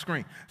put that on the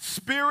screen.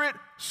 Spirit,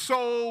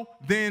 soul,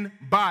 then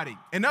body.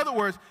 In other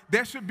words,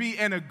 there should be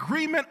an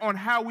agreement on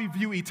how we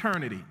view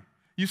eternity.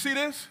 You see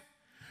this?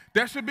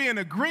 There should be an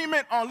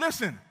agreement on,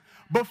 listen,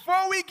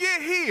 before we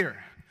get here.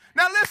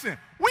 Now listen,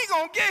 we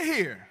going to get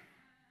here.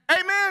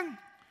 Amen?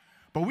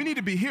 But we need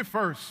to be here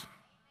first.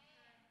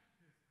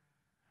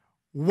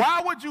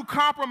 Why would you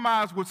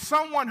compromise with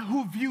someone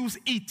who views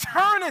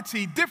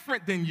eternity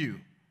different than you?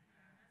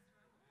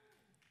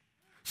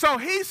 So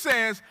he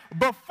says,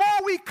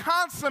 before we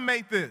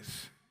consummate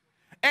this,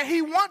 and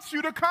he wants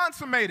you to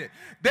consummate it,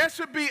 there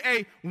should be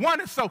a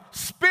one. So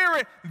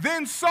spirit,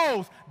 then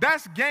souls.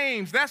 That's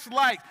games. That's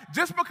likes.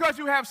 Just because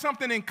you have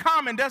something in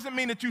common doesn't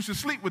mean that you should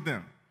sleep with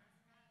them.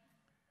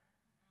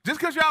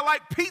 Just because y'all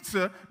like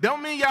pizza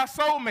don't mean y'all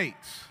soulmates.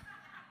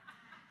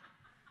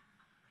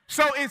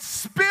 So it's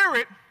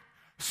spirit,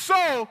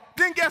 soul,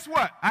 then guess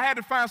what? I had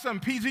to find something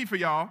PG for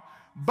y'all.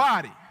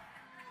 Body.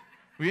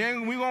 We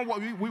love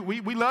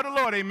the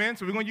Lord, amen,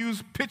 so we're going to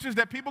use pictures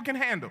that people can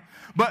handle.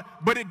 But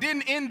it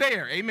didn't end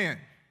there, amen.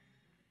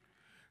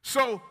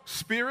 So,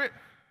 spirit,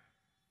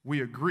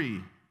 we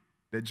agree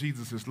that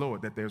Jesus is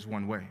Lord, that there's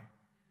one way.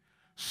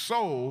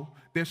 Soul,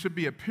 there should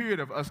be a period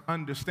of us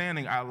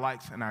understanding our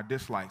likes and our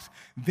dislikes.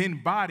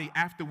 Then body,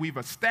 after we've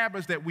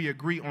established that we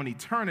agree on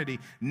eternity,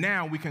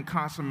 now we can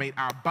consummate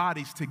our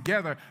bodies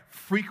together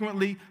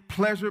frequently,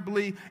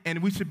 pleasurably,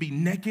 and we should be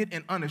naked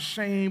and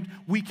unashamed.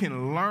 We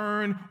can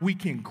learn, we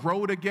can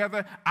grow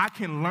together. I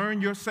can learn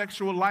your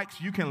sexual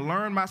likes. You can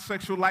learn my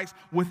sexual likes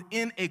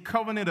within a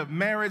covenant of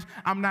marriage.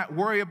 I'm not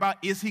worried about,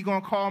 is he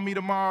going to call me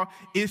tomorrow?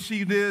 Is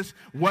she this?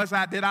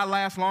 Did I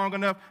last long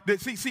enough?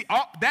 See,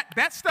 all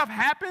that stuff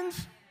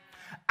happens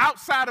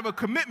outside of a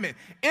commitment.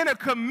 In a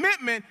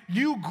commitment,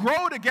 you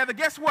grow together.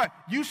 Guess what?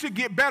 You should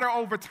get better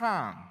over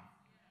time.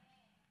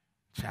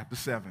 Chapter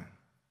 7.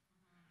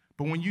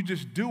 But when you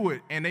just do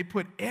it and they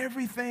put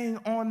everything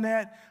on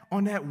that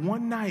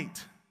one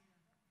night,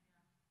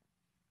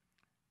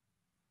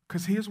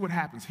 because here's what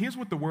happens. Here's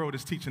what the world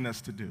is teaching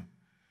us to do.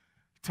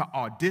 To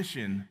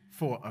audition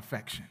for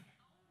affection.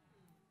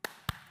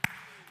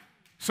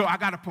 So I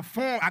got to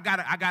perform.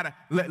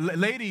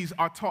 Ladies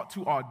are taught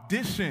to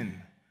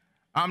audition.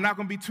 I'm not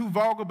going to be too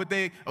vulgar, but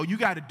you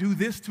got to do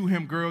this to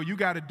him, girl. You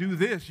got to do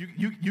this.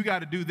 You got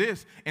to do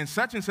this. And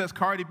such,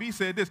 Cardi B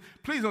said this.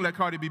 Please don't let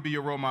Cardi B be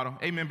your role model.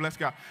 Amen. Bless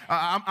God.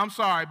 I'm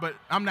sorry, but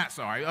I'm not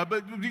sorry.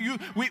 But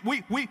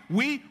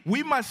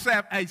we must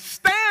have a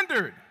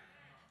standard.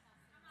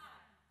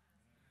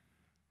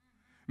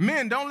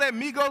 Men, don't let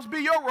Migos be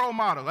your role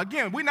model.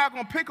 Again, we're not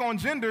going to pick on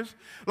genders.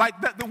 Like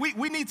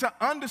we need to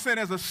understand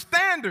as a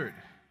standard.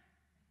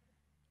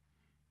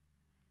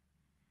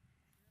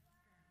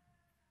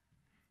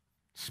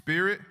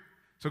 Spirit.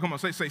 So come on,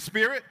 say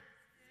spirit,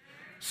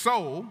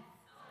 soul,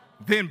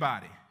 then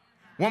body.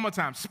 One more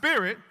time.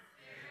 Spirit,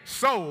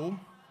 soul,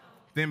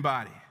 then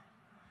body.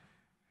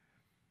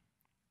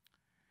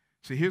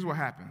 See, here's what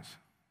happens.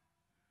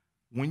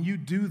 When you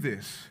do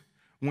this,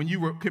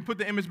 can put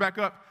the image back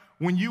up?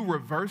 When you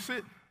reverse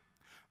it,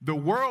 the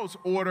world's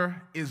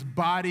order is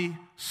body,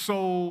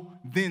 soul,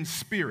 then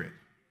spirit.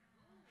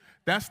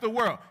 That's the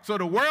world. So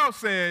the world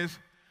says,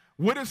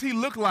 what does he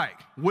look like?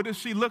 What does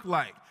she look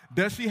like?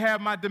 Does she have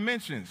my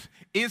dimensions?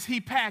 Is he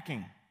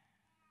packing?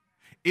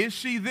 Is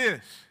she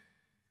this?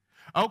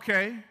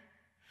 Okay,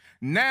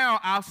 now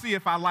I'll see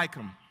if I like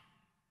him.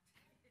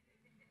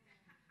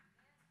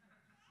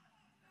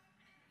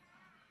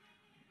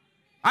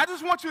 I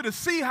just want you to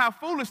see how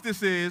foolish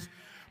this is,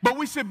 but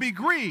we should be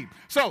grieved.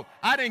 So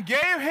I done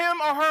gave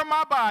him or her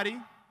my body,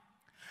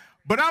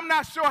 but I'm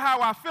not sure how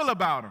I feel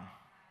about him.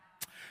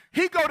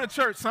 He go to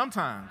church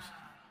sometimes.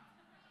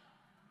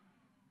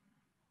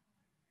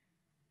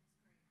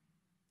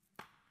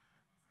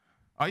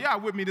 Are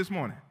y'all with me this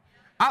morning?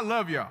 I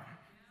love y'all.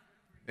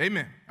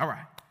 Amen. All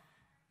right.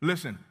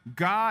 Listen,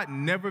 God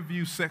never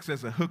views sex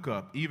as a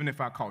hookup, even if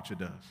our culture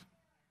does.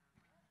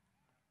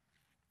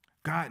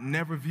 God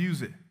never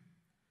views it.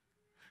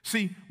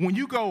 See, when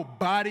you go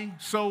body,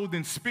 soul,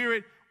 then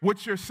spirit,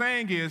 what you're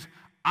saying is,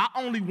 I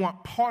only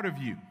want part of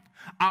you.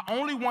 I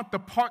only want the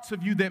parts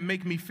of you that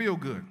make me feel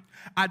good.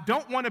 I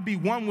don't want to be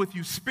one with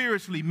you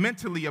spiritually,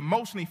 mentally,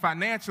 emotionally,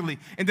 financially,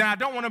 and then I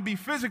don't want to be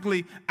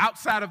physically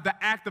outside of the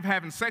act of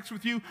having sex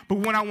with you, but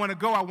when I want to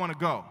go, I want to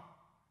go.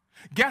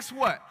 Guess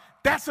what?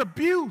 That's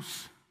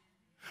abuse.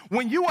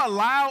 When you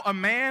allow a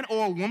man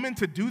or a woman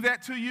to do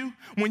that to you,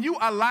 when you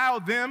allow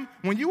them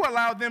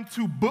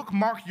to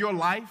bookmark your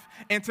life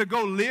and to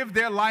go live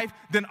their life,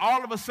 then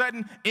all of a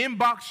sudden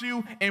inbox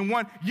you and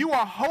you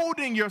are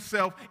holding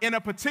yourself in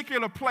a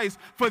particular place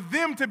for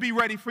them to be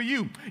ready for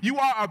you. You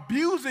are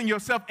abusing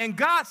yourself, and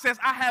God says,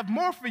 I have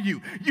more for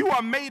you. You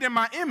are made in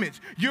my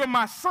image. You're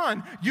my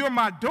son. You're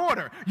my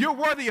daughter. You're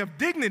worthy of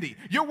dignity.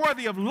 You're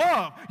worthy of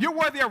love. You're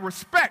worthy of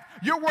respect.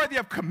 You're worthy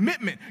of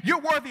commitment. You're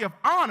worthy of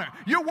honor.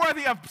 You're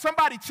worthy of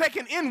somebody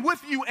checking in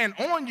with you and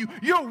on you.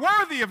 You're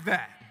worthy of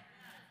that.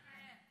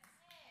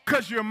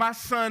 Because you're my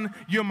son,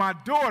 you're my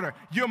daughter,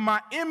 you're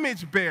my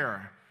image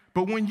bearer.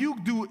 But when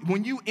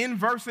you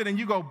inverse it and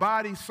you go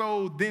body,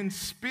 soul, then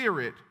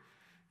spirit,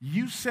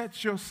 you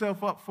set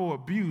yourself up for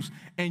abuse,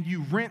 and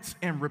you rinse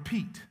and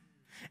repeat.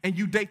 And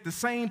you date the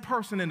same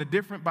person in a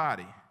different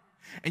body.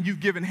 And you've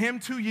given him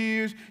 2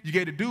 years, you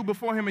gave a dude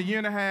before him 1.5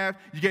 years,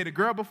 you gave a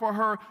girl before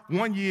her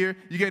 1 year,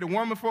 you gave a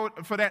woman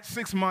for that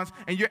 6 months,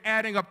 and you're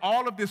adding up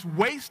all of this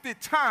wasted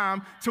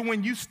time to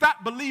when you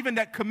stop believing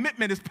that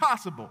commitment is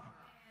possible.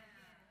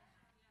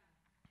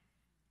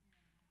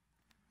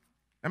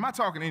 Am I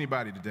talking to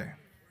anybody today?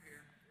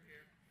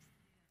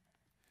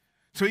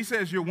 So he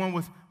says you're one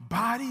with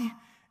body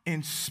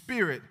and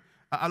spirit.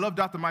 I love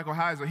Dr. Michael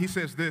Heiser. He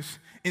says this: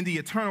 in the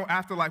eternal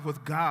afterlife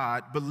with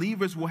God,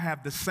 believers will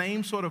have the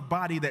same sort of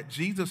body that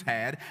Jesus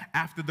had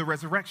after the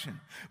resurrection.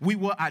 We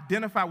will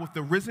identify with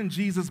the risen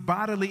Jesus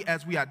bodily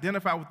as we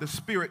identify with the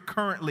spirit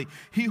currently.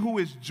 He who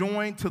is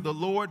joined to the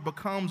Lord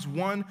becomes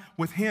one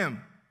with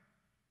him.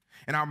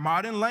 In our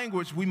modern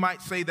language, we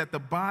might say that the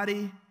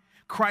body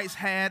Christ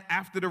had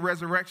after the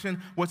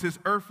resurrection was his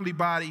earthly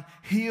body,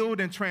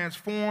 healed and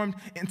transformed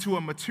into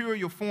a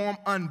material form,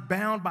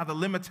 unbound by the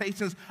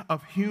limitations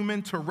of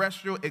human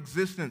terrestrial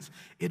existence.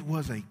 It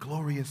was a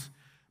glorious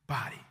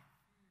body.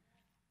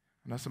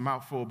 And that's a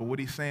mouthful, but what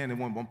he's saying, and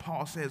when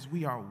Paul says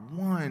we are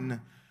one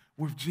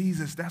with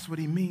Jesus, that's what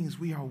he means.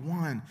 We are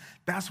one.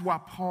 That's why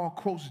Paul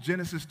quotes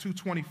Genesis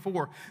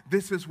 2:24.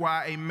 This is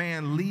why a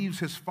man leaves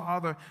his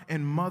father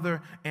and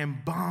mother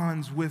and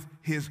bonds with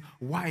his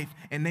wife,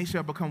 and they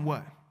shall become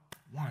what?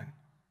 One.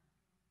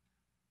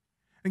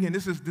 Again,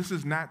 this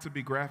is not to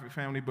be graphic,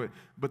 family,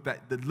 but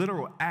that the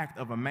literal act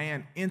of a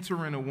man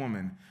entering a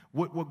woman,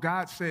 what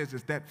God says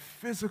is that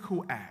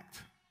physical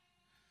act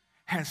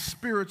has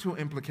spiritual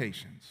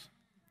implications.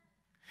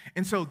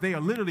 And so they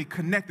are literally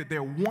connected.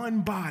 They're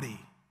one body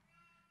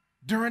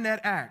during that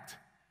act.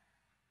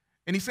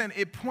 And he's saying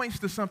it points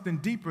to something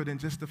deeper than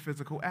just the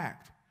physical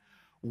act.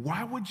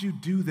 Why would you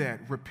do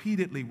that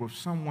repeatedly with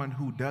someone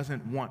who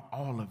doesn't want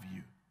all of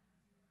you?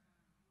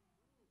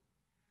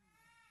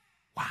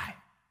 Why?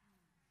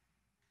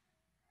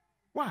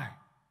 Why?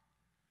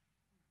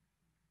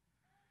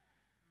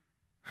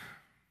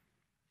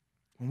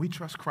 When we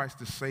trust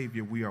Christ as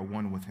Savior, we are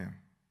one with him.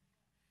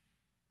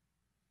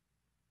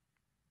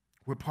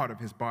 We're part of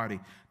his body.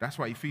 That's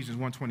why Ephesians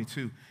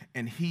 1:22,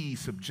 and he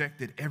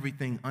subjected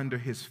everything under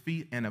his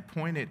feet and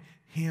appointed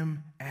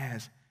him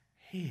as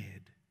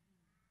head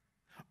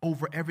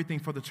over everything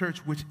for the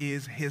church, which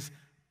is his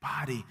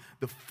body,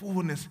 the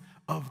fullness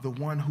of the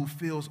one who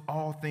fills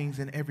all things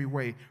in every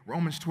way.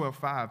 Romans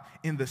 12:5,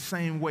 in the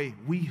same way,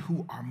 we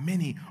who are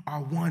many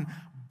are one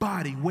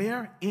body.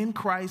 Where? In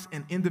Christ,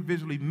 and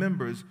individually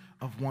members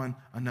of one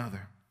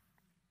another.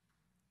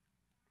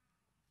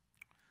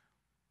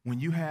 When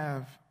you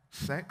have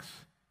sex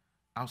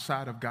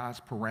outside of God's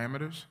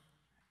parameters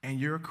and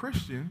you're a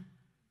Christian,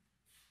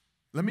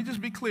 let me just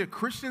be clear,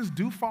 Christians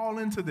do fall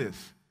into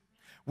this.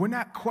 We're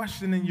not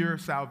questioning your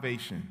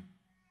salvation.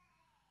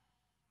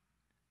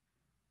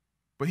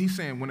 But he's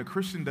saying when a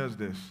Christian does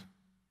this,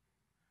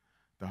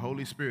 the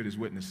Holy Spirit is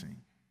witnessing.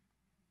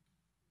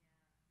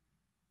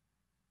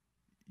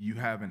 You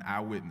have an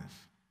eyewitness.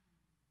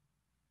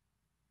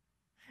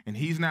 And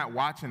he's not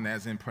watching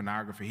as in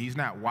pornography. He's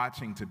not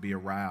watching to be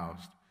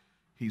aroused.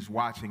 He's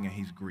watching and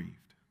he's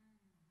grieved.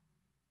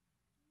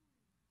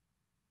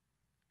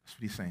 That's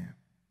what he's saying.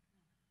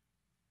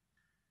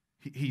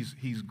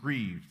 He's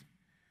grieved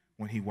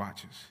when he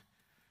watches.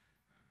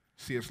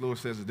 C.S.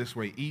 Lewis says it this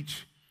way: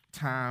 each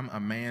time a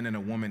man and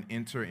a woman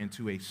enter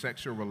into a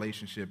sexual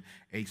relationship,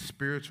 a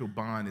spiritual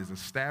bond is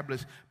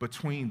established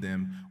between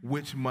them,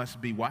 which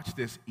must be, watch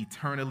this,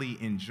 eternally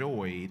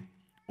enjoyed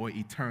or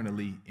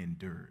eternally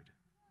endured.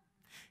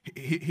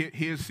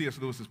 Here's C.S.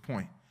 Lewis's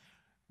point.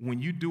 When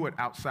you do it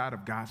outside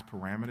of God's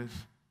parameters,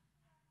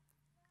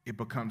 it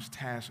becomes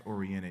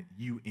task-oriented.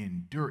 You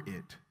endure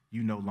it.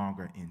 You no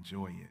longer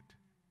enjoy it.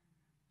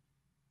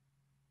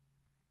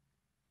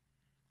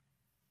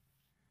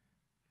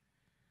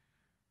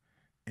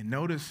 And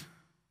notice,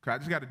 because I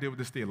just got to deal with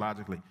this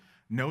theologically.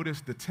 Notice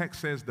the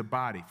text says the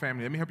body.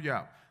 Family, let me help you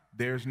out.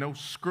 There's no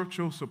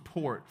scriptural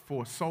support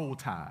for soul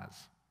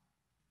ties.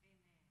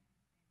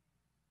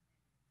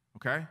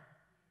 Okay?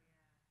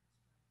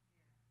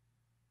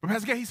 But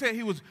Pastor Gay, he said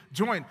he was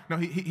joined. No,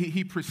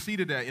 he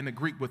preceded that in the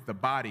Greek with the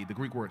body, the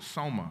Greek word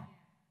soma.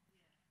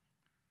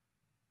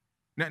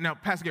 Now,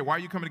 Pastor Gay, why are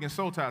you coming against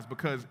soul ties?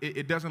 Because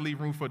it doesn't leave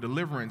room for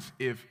deliverance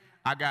if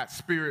I got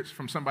spirits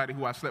from somebody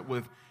who I slept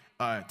with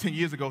 10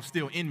 years ago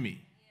still in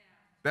me.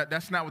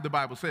 That's not what the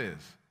Bible says.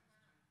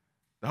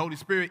 The Holy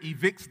Spirit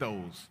evicts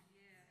those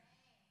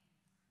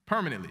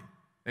permanently.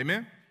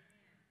 Amen?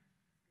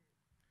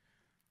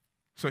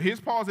 So here's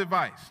Paul's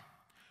advice.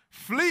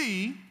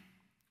 Flee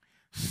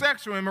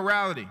sexual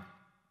immorality.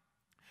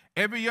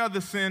 Every other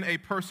sin a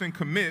person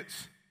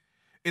commits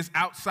is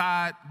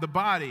outside the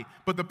body,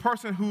 but the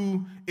person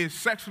who is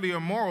sexually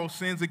immoral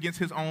sins against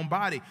his own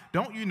body.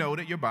 Don't you know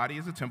that your body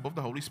is a temple of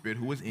the Holy Spirit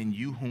who is in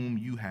you, whom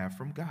you have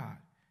from God?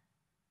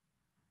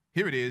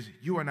 Here it is,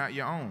 you are not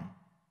your own.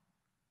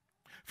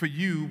 For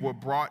you were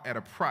bought at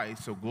a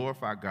price, so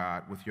glorify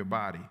God with your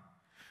body.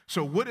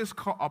 So what is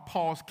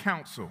Paul's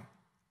counsel?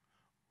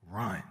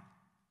 Run.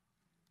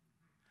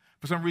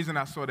 For some reason,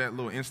 I saw that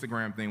little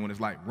Instagram thing when it's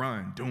like,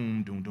 run,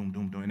 doom, doom, doom,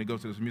 doom, doom, and it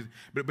goes to this music.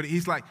 But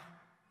he's like,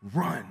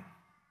 run.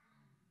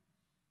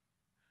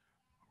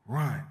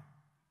 Run.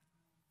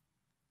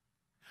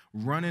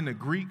 Run in the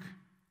Greek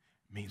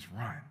means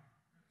run.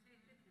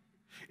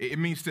 It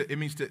means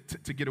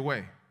to get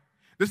away.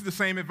 This is the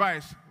same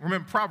advice.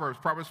 Remember Proverbs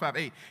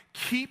 5:8.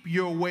 Keep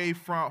your way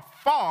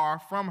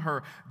far from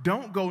her.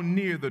 Don't go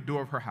near the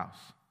door of her house.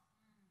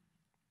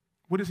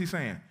 What is he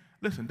saying?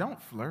 Listen,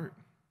 don't flirt.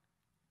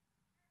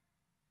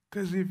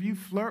 Because if you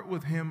flirt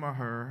with him or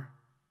her,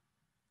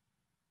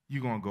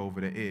 you're going to go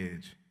over the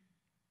edge.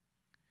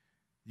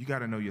 You got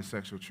to know your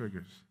sexual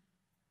triggers.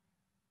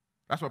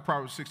 That's what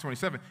Proverbs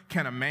 6:27.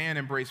 Can a man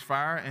embrace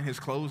fire and his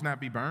clothes not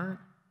be burned?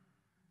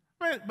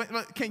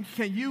 But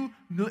can you,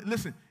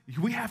 listen,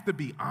 we have to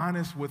be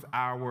honest with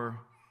our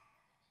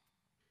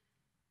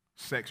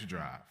sex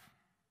drive.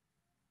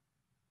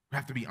 We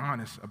have to be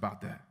honest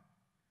about that.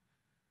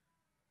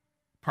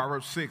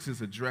 Proverbs 6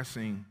 is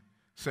addressing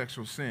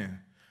sexual sin.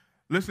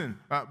 Listen,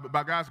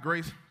 by God's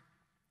grace,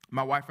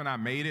 my wife and I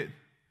made it,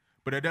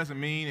 but that doesn't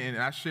mean, and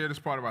I share this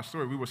part of our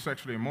story, we were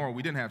sexually immoral.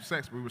 We didn't have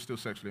sex, but we were still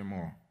sexually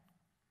immoral.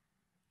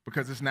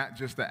 Because it's not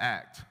just the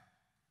act.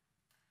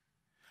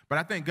 But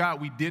I thank God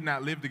we did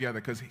not live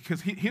together because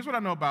here's what I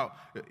know about,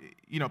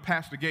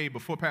 Pastor Gabe,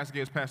 before Pastor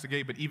Gabe was Pastor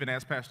Gabe, but even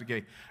as Pastor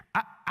Gabe,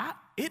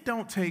 it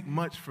don't take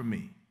much for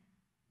me.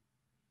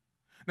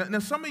 Now,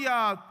 some of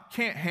y'all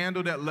can't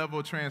handle that level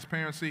of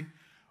transparency,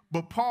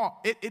 but Paul,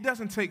 it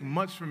doesn't take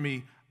much for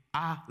me.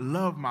 I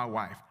love my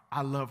wife.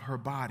 I love her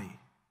body.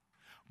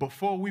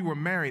 Before we were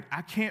married,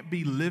 I can't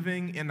be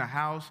living in the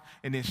house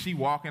and then she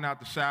walking out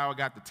the shower,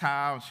 got the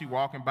towel, and she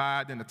walking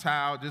by, then the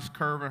towel just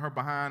curving her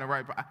behind and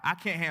right. I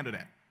can't handle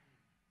that.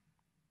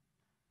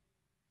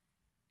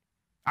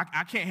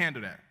 I can't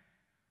handle that.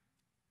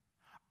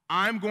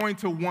 I'm going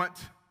to want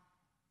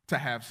to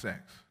have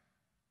sex.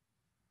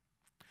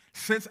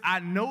 Since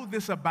I know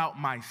this about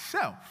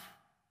myself,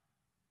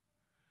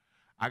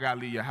 I got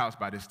to leave your house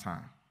by this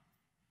time.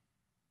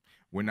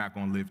 We're not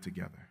going to live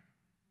together.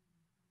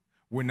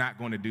 We're not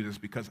going to do this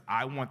because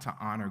I want to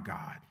honor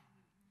God.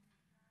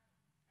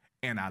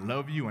 And I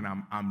love you, and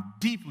I'm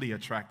deeply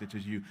attracted to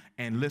you.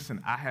 And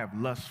listen, I have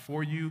lust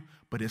for you,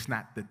 but it's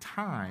not the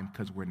time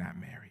because we're not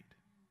married.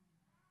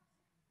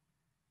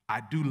 I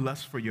do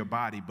lust for your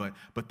body, but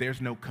there's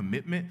no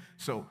commitment.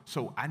 So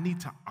I need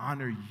to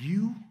honor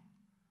you,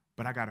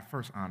 but I got to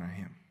first honor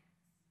him.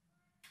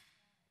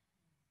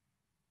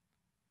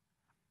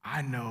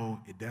 I know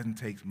it doesn't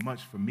take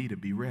much for me to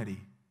be ready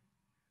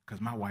because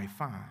my wife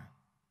fine.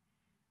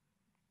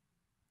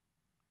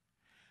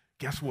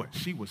 Guess what?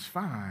 She was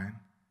fine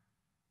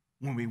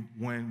when we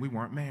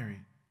weren't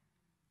married.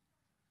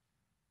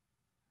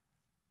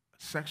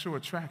 Sexual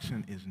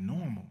attraction is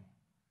normal,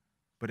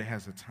 but it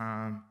has a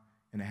time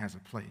and it has a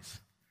place.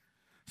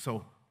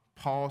 So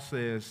Paul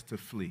says to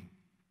flee.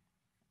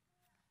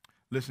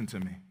 Listen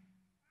to me.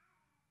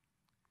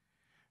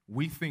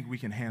 We think we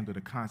can handle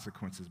the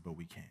consequences, but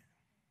we can't.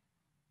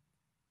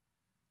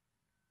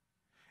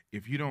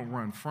 If you don't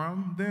run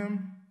from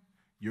them,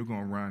 you're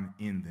going to run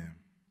in them.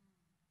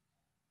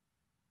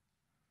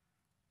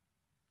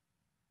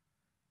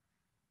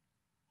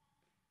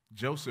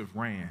 Joseph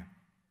ran.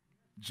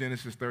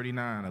 Genesis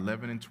 39,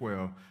 11 and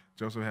 12.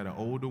 Joseph had an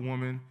older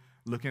woman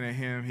looking at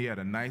him. He had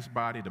a nice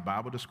body. The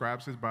Bible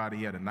describes his body.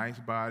 He had a nice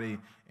body,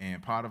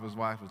 and Potiphar's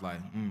wife was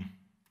like, And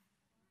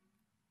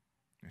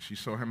she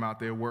saw him out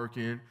there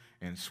working,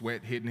 and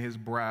sweat hitting his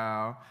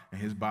brow,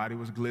 and his body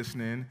was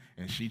glistening,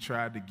 and she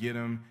tried to get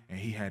him, and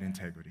he had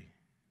integrity.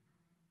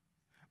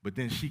 But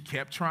then she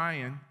kept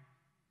trying,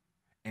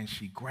 and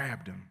she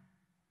grabbed him.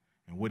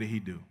 And what did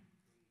he do?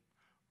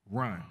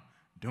 Run.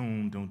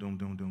 Doom, doom, doom,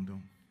 doom, doom,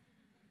 doom.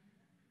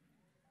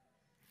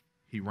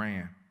 He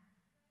ran.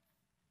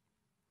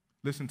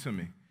 Listen to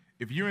me.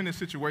 If you're in this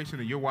situation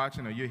and you're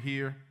watching or you're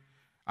here,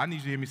 I need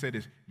you to hear me say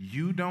this.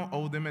 You don't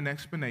owe them an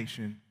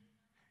explanation.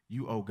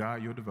 You owe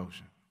God your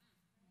devotion.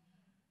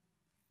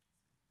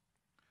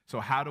 So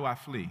how do I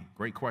flee?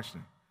 Great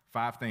question.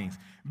 5 things.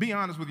 Be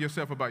honest with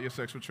yourself about your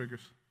sexual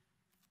triggers.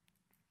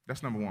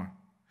 That's number 1.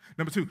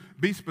 Number 2,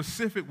 be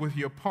specific with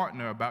your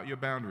partner about your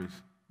boundaries.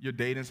 You're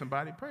dating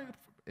somebody, pray.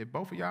 If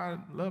both of y'all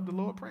love the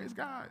Lord, praise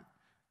God.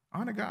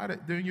 Honor God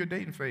during your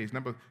dating phase.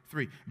 Number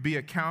 3, be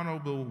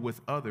accountable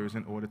with others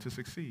in order to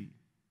succeed.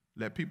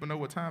 Let people know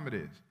what time it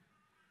is.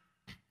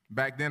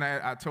 Back then,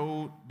 I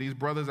told these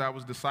brothers I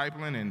was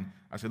discipling, and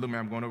I said, look, man,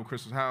 I'm going over to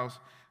Crystal's house.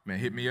 Man,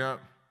 hit me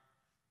up.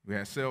 We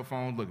had cell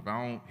phones. Look, if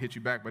I don't hit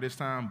you back by this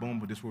time, boom,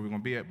 but this is where we're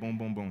going to be at. Boom,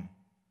 boom, boom.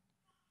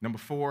 Number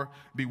 4,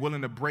 be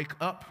willing to break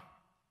up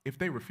if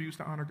they refuse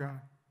to honor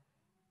God.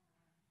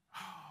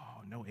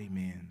 Oh, no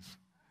amens.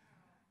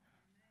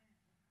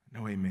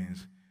 No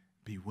amens.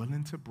 Be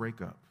willing to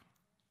break up.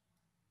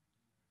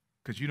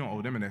 Because you don't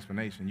owe them an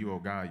explanation. You owe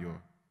God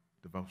your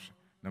devotion.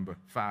 Number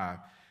 5,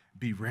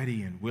 be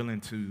ready and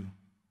willing to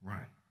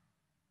run.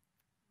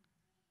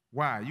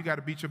 Why? You got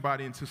to beat your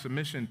body into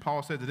submission.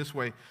 Paul said it this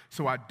way,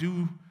 so I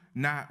do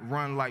not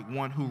run like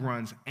one who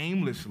runs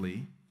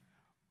aimlessly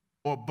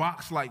or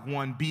box like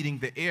one beating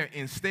the air.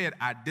 Instead,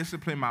 I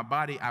discipline my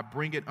body. I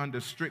bring it under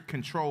strict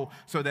control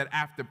so that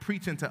after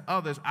preaching to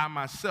others, I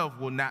myself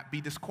will not be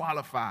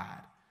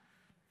disqualified.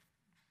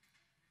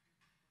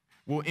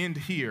 We'll end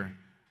here.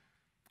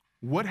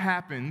 What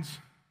happens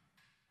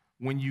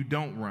when you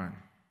don't run?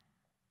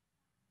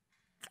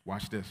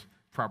 Watch this.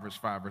 Proverbs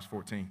 5, verse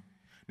 14.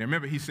 Now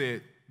remember, he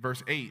said,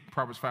 verse 8,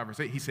 Proverbs 5, verse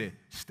 8, he said,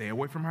 stay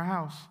away from her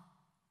house.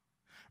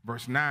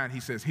 Verse 9, he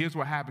says, here's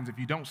what happens if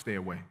you don't stay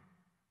away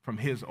from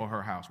his or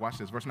her house. Watch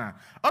this, verse 9.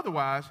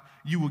 Otherwise,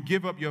 you will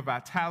give up your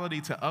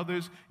vitality to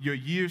others, your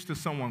years to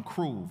someone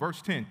cruel.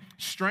 Verse 10,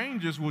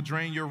 strangers will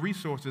drain your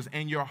resources,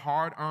 and your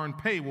hard-earned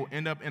pay will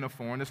end up in a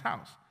foreigner's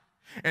house.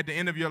 At the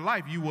end of your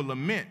life, you will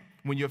lament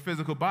when your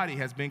physical body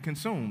has been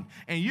consumed.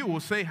 And you will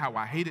say how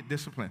I hated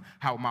discipline,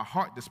 how my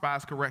heart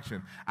despised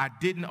correction. I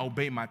didn't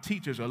obey my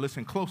teachers or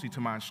listen closely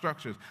to my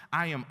instructors.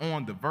 I am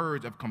on the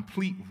verge of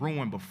complete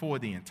ruin before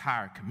the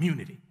entire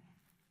community.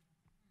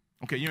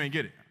 Okay, you ain't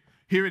get it.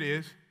 Here it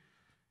is.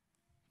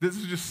 This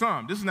is just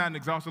some. This is not an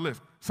exhaustive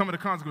list. Some of the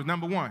consequences.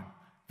 Number 1,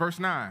 verse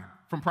 9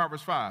 from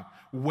Proverbs 5,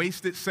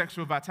 wasted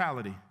sexual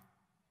vitality.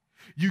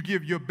 You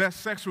give your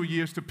best sexual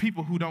years to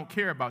people who don't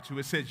care about you.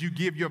 It says you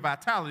give your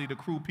vitality to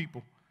cruel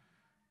people.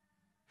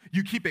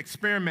 You keep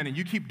experimenting.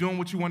 You keep doing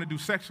what you want to do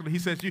sexually. He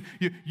says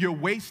you're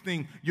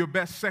wasting your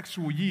best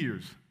sexual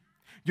years,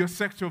 your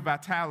sexual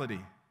vitality.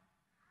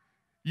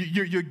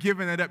 You're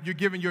giving it up. You're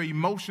giving your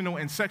emotional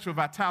and sexual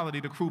vitality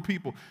to cruel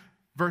people.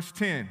 Verse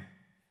 10.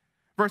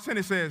 Verse 10,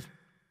 it says,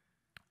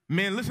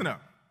 men, listen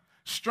up.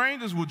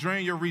 Strangers will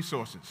drain your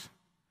resources.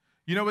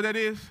 You know what that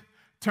is?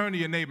 Turn to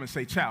your neighbor and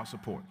say child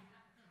support.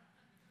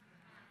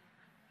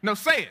 No,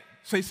 say it.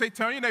 Say,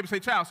 turn to your neighbor and say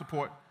child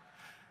support.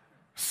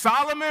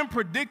 Solomon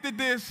predicted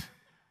this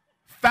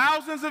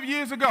thousands of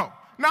years ago.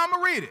 Now I'm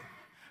going to read it.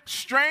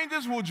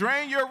 Strangers will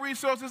drain your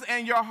resources,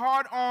 and your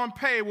hard-earned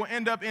pay will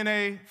end up in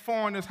a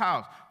foreigner's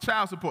house.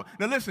 Child support.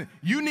 Now listen,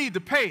 you need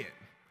to pay it.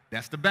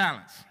 That's the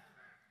balance.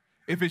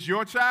 If it's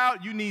your child,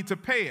 you need to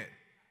pay it.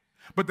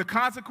 But the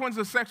consequences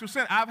of sexual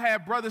sin, I've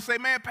had brothers say,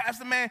 man,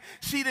 pastor, man,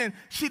 she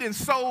didn't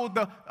sow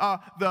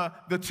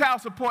the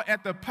child support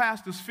at the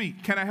pastor's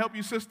feet. Can I help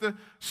you, sister?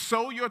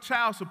 Sow your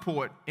child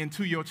support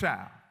into your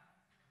child.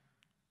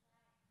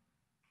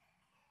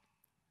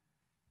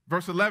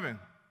 Verse 11,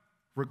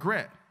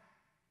 regret.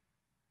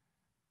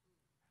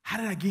 How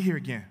did I get here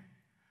again?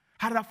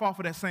 How did I fall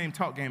for that same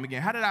talk game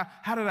again? How did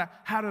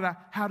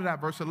I,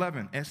 verse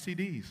 11,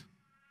 STDs.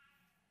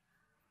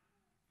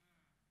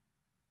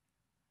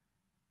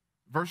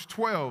 Verse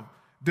 12,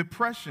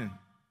 depression.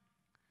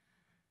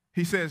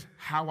 He says,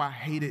 how I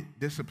hated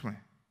discipline.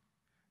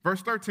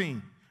 Verse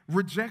 13,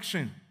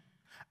 rejection.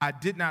 I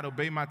did not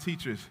obey my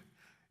teachers.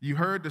 You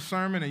heard the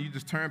sermon and you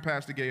just turned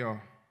Pastor Gay off.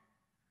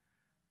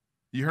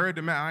 You heard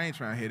the man, I ain't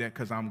trying to hear that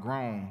because I'm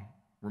grown.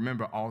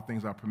 Remember, all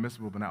things are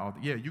permissible, but not all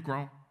things. Yeah, you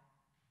grown.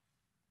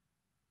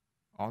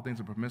 All things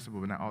are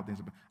permissible, but not all things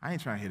are. I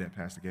ain't trying to hear that,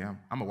 Pastor Gay. I'm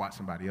going to watch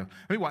somebody else.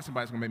 Let me watch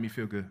somebody that's going to make me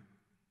feel good.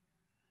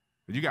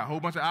 But you got a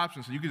whole bunch of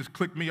options, so you can just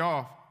click me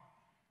off.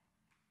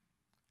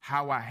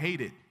 How I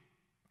hate it.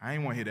 I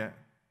ain't want to hear that.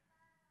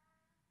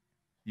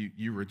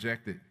 You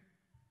reject it.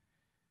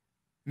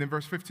 And then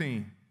verse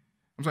 14,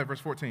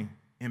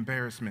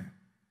 embarrassment.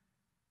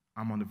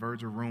 I'm on the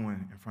verge of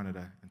ruin in front of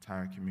the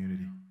entire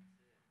community.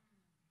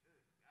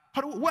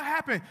 What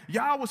happened?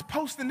 Y'all was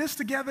posting this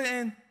together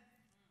and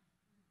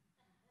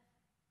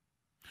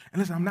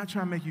listen, I'm not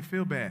trying to make you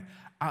feel bad.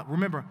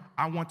 Remember,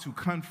 I want to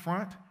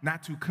confront,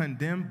 not to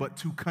condemn, but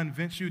to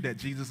convince you that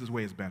Jesus'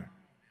 way is better.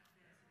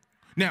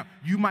 Now,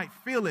 you might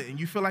feel it and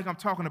you feel like I'm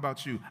talking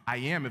about you. I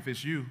am if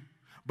it's you,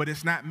 but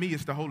it's not me,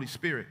 it's the Holy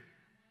Spirit.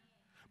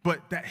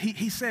 But that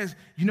he says,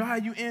 you know how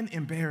you end?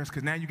 Embarrassed,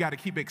 because now you got to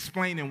keep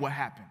explaining what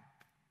happened.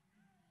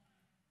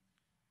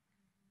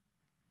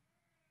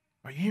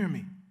 Are you hearing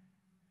me?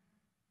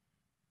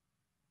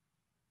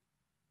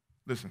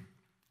 Listen,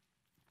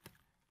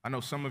 I know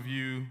some of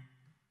you,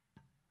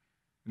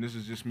 and this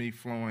is just me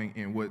flowing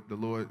in what the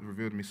Lord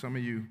revealed to me. Some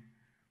of you,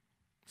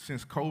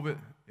 since COVID,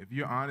 if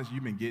you're honest,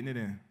 you've been getting it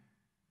in.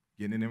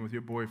 Getting it in with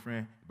your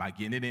boyfriend. By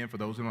getting it in, for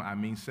those who don't, I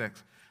mean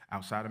sex.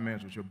 Outside of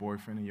marriage with your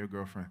boyfriend and your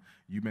girlfriend.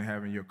 You've been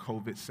having your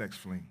COVID sex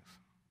flings.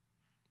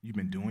 You've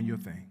been doing your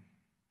thing.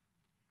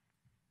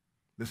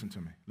 Listen to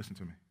me. Listen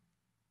to me.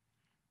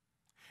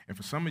 And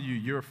for some of you,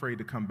 you're afraid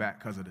to come back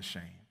because of the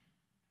shame.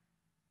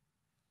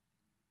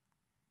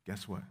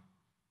 Guess what?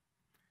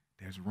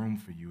 There's room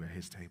for you at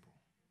his table.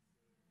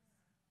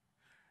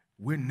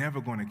 We're never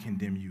going to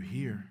condemn you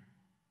here.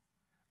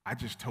 I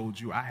just told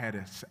you I had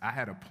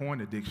a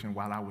porn addiction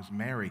while I was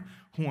married.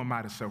 Who am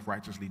I to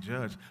self-righteously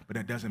judge? But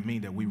that doesn't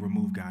mean that we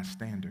remove God's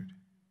standard.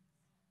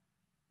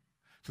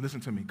 So listen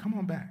to me. Come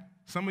on back.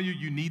 Some of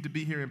you need to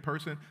be here in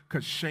person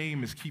because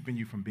shame is keeping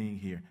you from being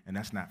here, and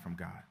that's not from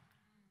God.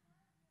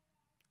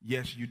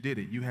 Yes, you did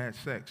it. You had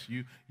sex.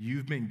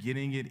 You've been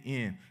getting it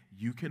in.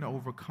 You can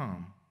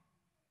overcome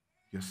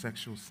your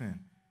sexual sin.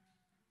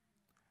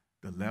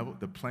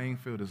 The playing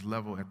field is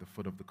level at the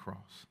foot of the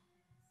cross.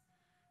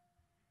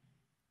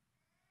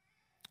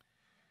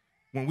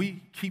 When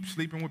we keep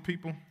sleeping with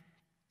people,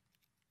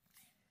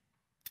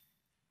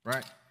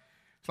 right?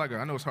 It's like,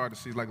 I know it's hard to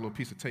see, it's like a little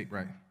piece of tape,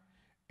 right?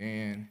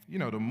 And,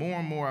 the more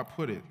and more I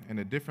put it, and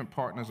the different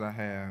partners I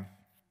have,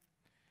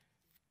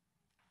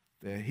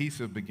 the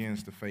adhesive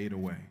begins to fade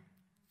away.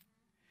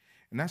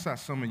 And that's how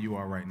some of you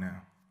are right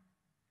now.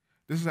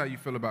 This is how you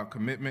feel about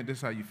commitment. This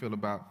is how you feel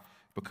about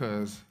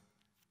because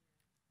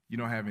you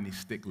don't have any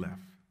stick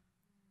left.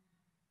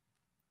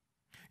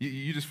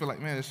 You just feel like,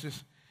 man,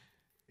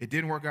 it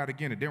didn't work out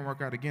again. It didn't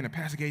work out again. And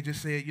Pastor Gay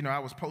just said, I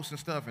was posting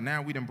stuff, and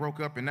now we done broke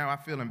up, and now I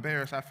feel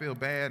embarrassed. I feel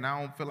bad, and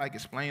I don't feel like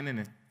explaining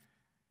it.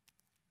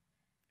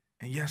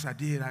 And yes, I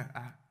did.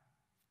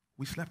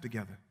 We slept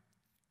together.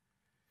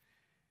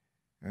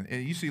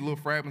 And you see little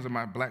fragments of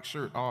my black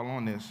shirt all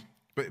on this.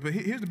 But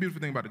here's the beautiful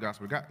thing about the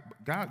gospel.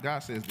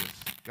 God says this.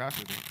 God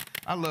says this.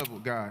 I love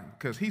what God,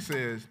 because he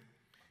says,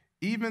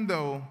 even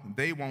though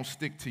they won't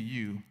stick to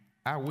you,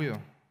 I will.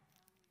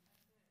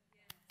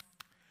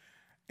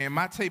 And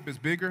my tape is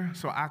bigger,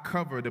 so I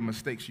cover the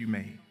mistakes you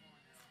made.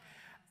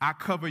 I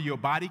cover your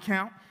body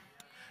count.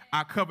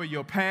 I cover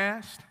your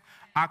past.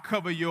 I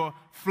cover your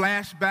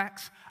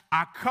flashbacks.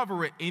 I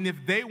cover it. And if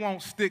they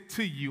won't stick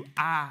to you,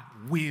 I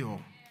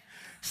will.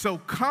 So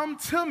come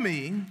to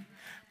me,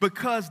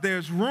 because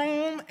there's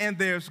room and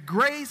there's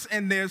grace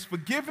and there's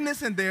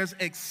forgiveness and there's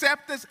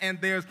acceptance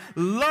and there's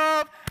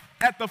love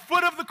at the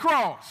foot of the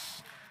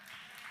cross.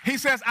 He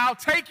says, I'll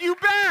take you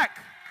back.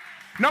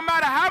 No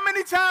matter how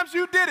many times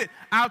you did it,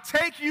 I'll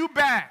take you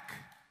back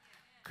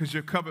because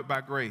you're covered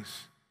by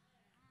grace.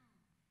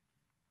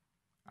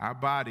 Our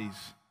bodies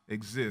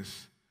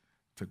exist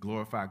to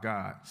glorify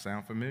God.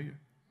 Sound familiar?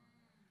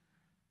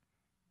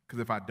 Because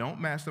if I don't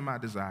master my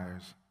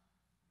desires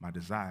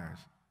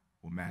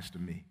will master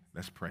me.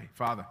 Let's pray.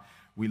 Father,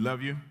 we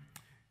love you,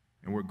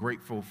 and we're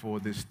grateful for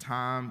this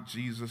time,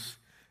 Jesus,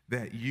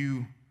 that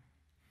you've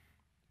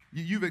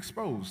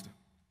exposed.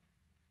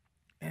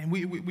 And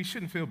we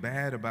shouldn't feel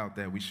bad about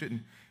that. We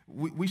should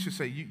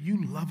say,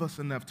 you love us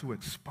enough to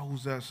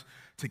expose us,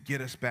 to get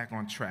us back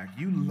on track.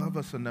 You love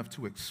us enough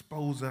to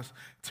expose us,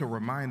 to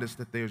remind us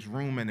that there's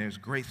room and there's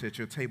grace at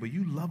your table.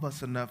 You love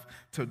us enough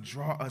to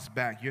draw us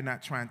back. You're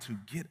not trying to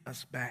get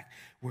us back.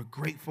 We're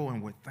grateful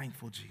and we're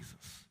thankful,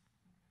 Jesus.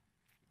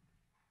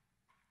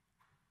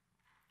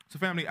 So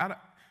family,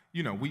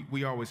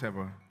 we always have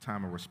a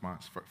time of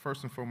response.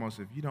 First and foremost,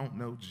 if you don't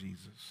know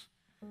Jesus,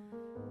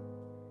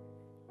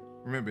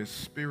 remember, it's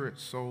spirit,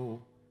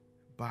 soul,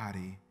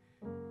 body.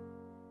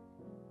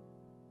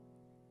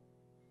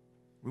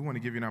 We want to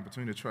give you an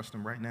opportunity to trust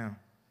him right now.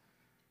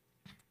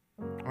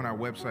 On our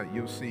website,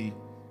 you'll see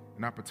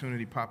an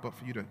opportunity pop up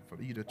for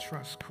you to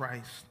trust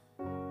Christ.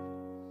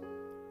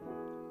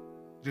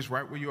 Just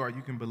right where you are,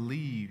 you can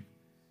believe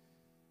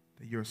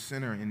that you're a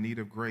sinner in need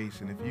of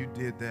grace. And if you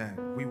did that,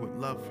 we would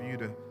love for you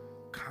to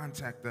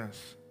contact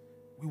us.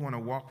 We want to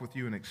walk with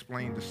you and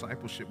explain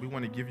discipleship. We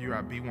want to give you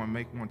our Be One,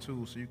 Make One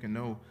tool so you can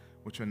know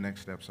what your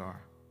next steps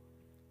are.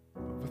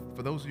 But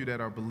for those of you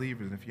that are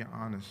believers, and if you're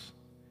honest,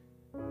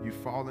 you've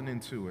fallen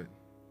into it.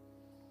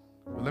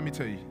 But let me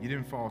tell you, you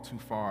didn't fall too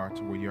far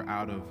to where you're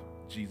out of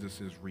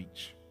Jesus'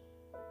 reach.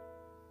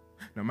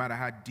 No matter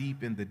how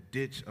deep in the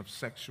ditch of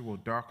sexual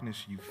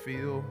darkness you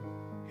feel,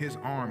 his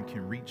arm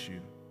can reach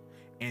you,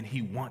 and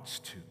he wants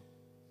to.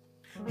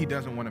 He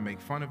doesn't want to make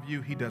fun of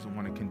you. He doesn't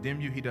want to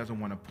condemn you. He doesn't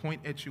want to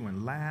point at you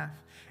and laugh.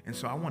 And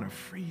so I want to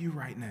free you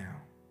right now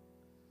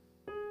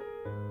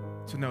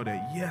to know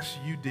that, yes,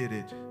 you did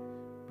it,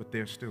 but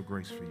there's still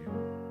grace for you.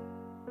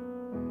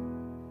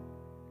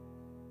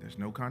 There's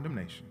no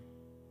condemnation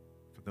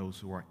for those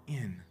who are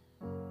in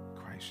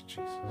Christ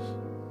Jesus.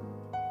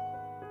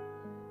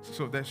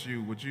 So if that's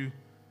you, would you,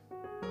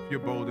 if you're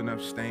bold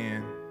enough,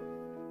 stand.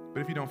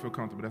 But if you don't feel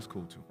comfortable, that's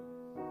cool too.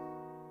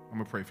 I'm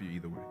going to pray for you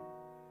either way.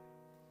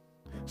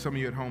 Some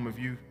of you at home, if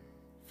you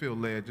feel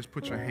led, just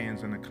put your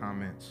hands in the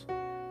comments,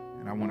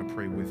 and I want to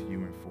pray with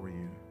you and for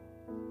you.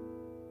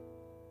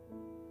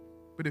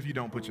 But if you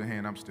don't put your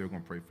hand, I'm still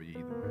going to pray for you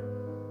either way.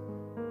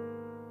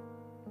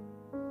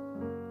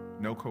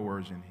 No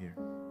coercion here.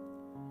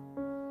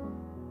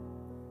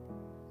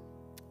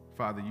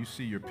 Father, you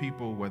see your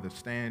people, whether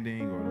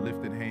standing or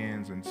lifted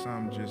hands, and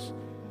some just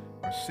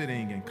are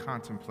sitting and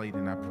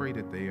contemplating. I pray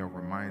that they are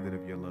reminded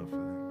of your love for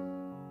them.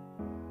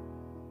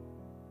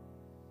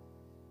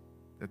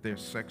 That their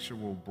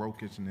sexual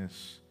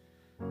brokenness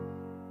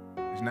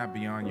is not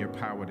beyond your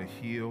power to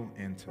heal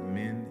and to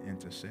mend and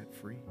to set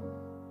free.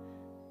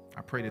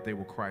 I pray that they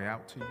will cry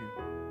out to you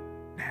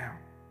now.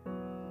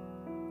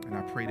 And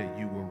I pray that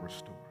you will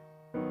restore.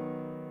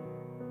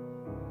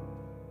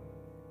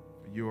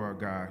 You are a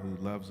God who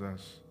loves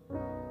us,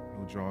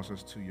 who draws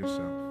us to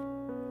yourself,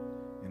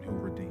 and who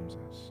redeems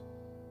us.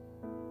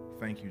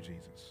 Thank you,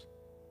 Jesus.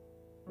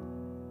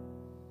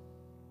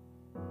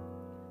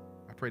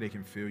 I pray they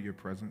can feel your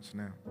presence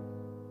now.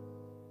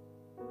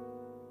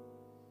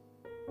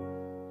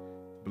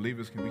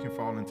 Believers, we can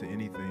fall into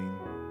anything,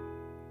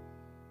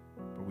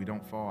 but we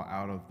don't fall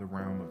out of the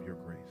realm of your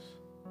grace.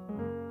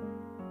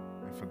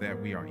 And for that,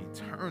 we are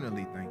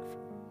eternally thankful.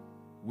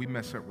 We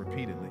mess up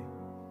repeatedly,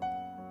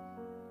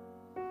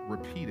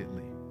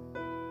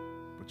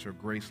 but your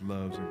grace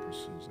loves and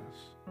pursues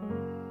us.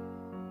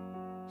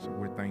 So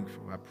we're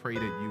thankful. I pray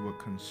that you will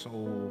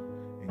console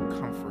and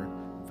comfort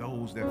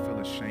those that feel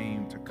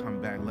ashamed to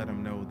come back. Let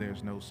them know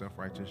there's no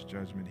self-righteous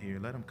judgment here.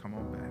 Let them come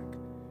on back.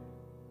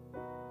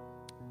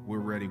 We're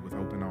ready with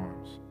open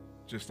arms,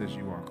 just as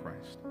you are,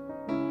 Christ.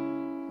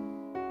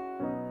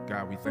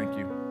 God, we thank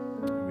you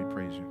and we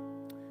praise you.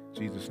 In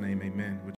Jesus' name, amen.